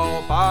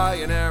fall by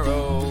an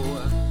arrow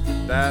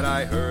that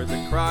I heard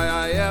the cry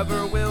I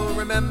ever will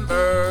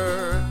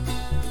remember.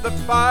 The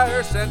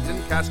fire sent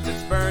and cast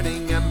its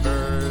burning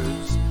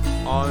embers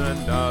on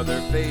another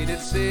faded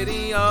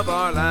city of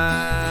our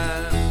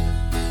land.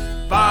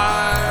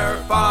 Fire,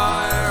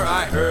 fire,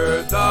 I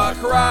heard the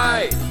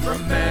cry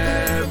from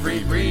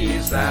every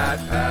breeze that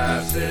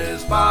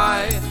passes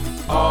by.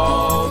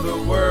 All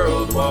the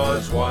world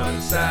was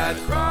one sad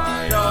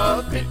cry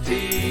of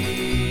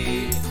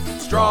pity.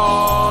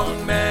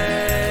 Strong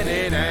men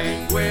in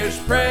anguish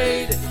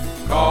prayed,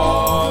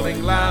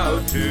 calling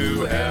loud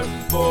to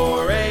heaven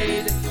for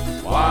aid,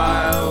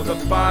 while the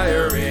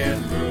fire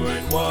in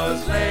ruin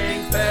was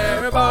laying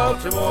bare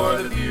Baltimore,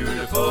 the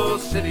beautiful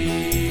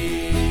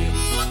city.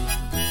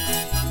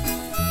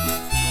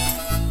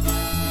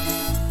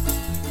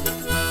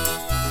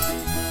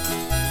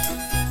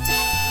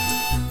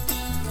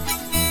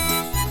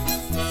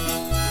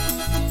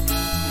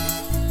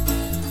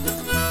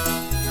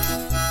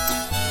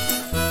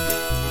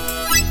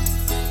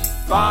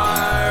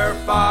 Fire,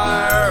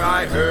 fire,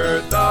 I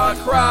heard the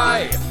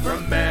cry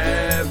from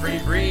every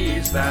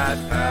breeze that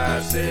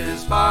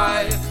passes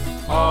by.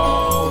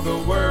 All the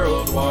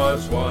world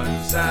was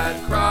one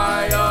sad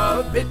cry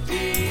of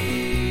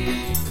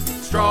pity.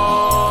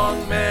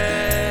 Strong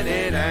men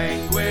in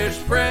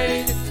anguish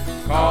prayed,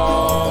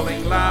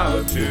 calling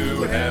loud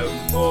to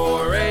heaven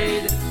for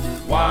aid.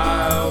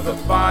 While the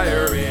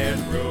fire in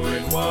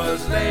ruin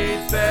was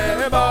laid,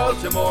 fair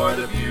Baltimore,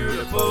 the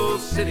beautiful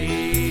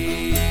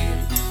city.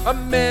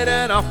 Amid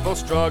an awful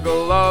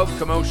struggle of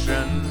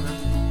commotion,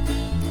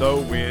 the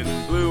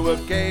wind blew a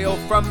gale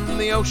from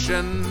the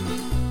ocean.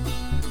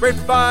 Brave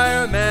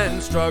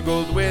firemen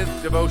struggled with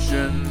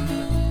devotion,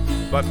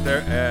 but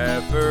their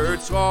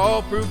efforts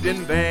all proved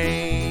in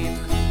vain.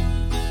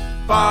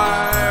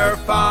 Fire,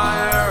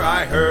 fire,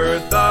 I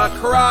heard the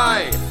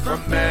cry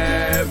from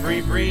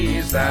every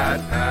breeze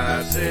that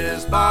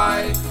passes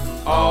by.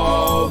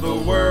 All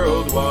the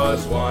world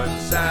was one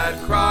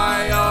sad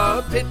cry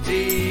of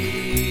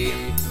pity.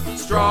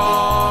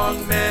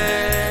 Strong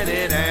men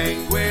in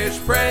anguish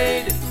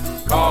prayed,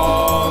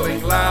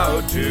 calling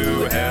loud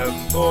to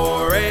heaven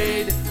for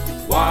aid.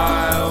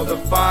 While the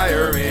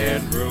fire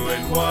in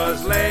ruin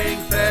was laying,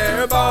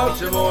 fair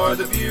Baltimore,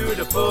 the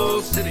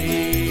beautiful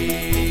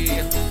city.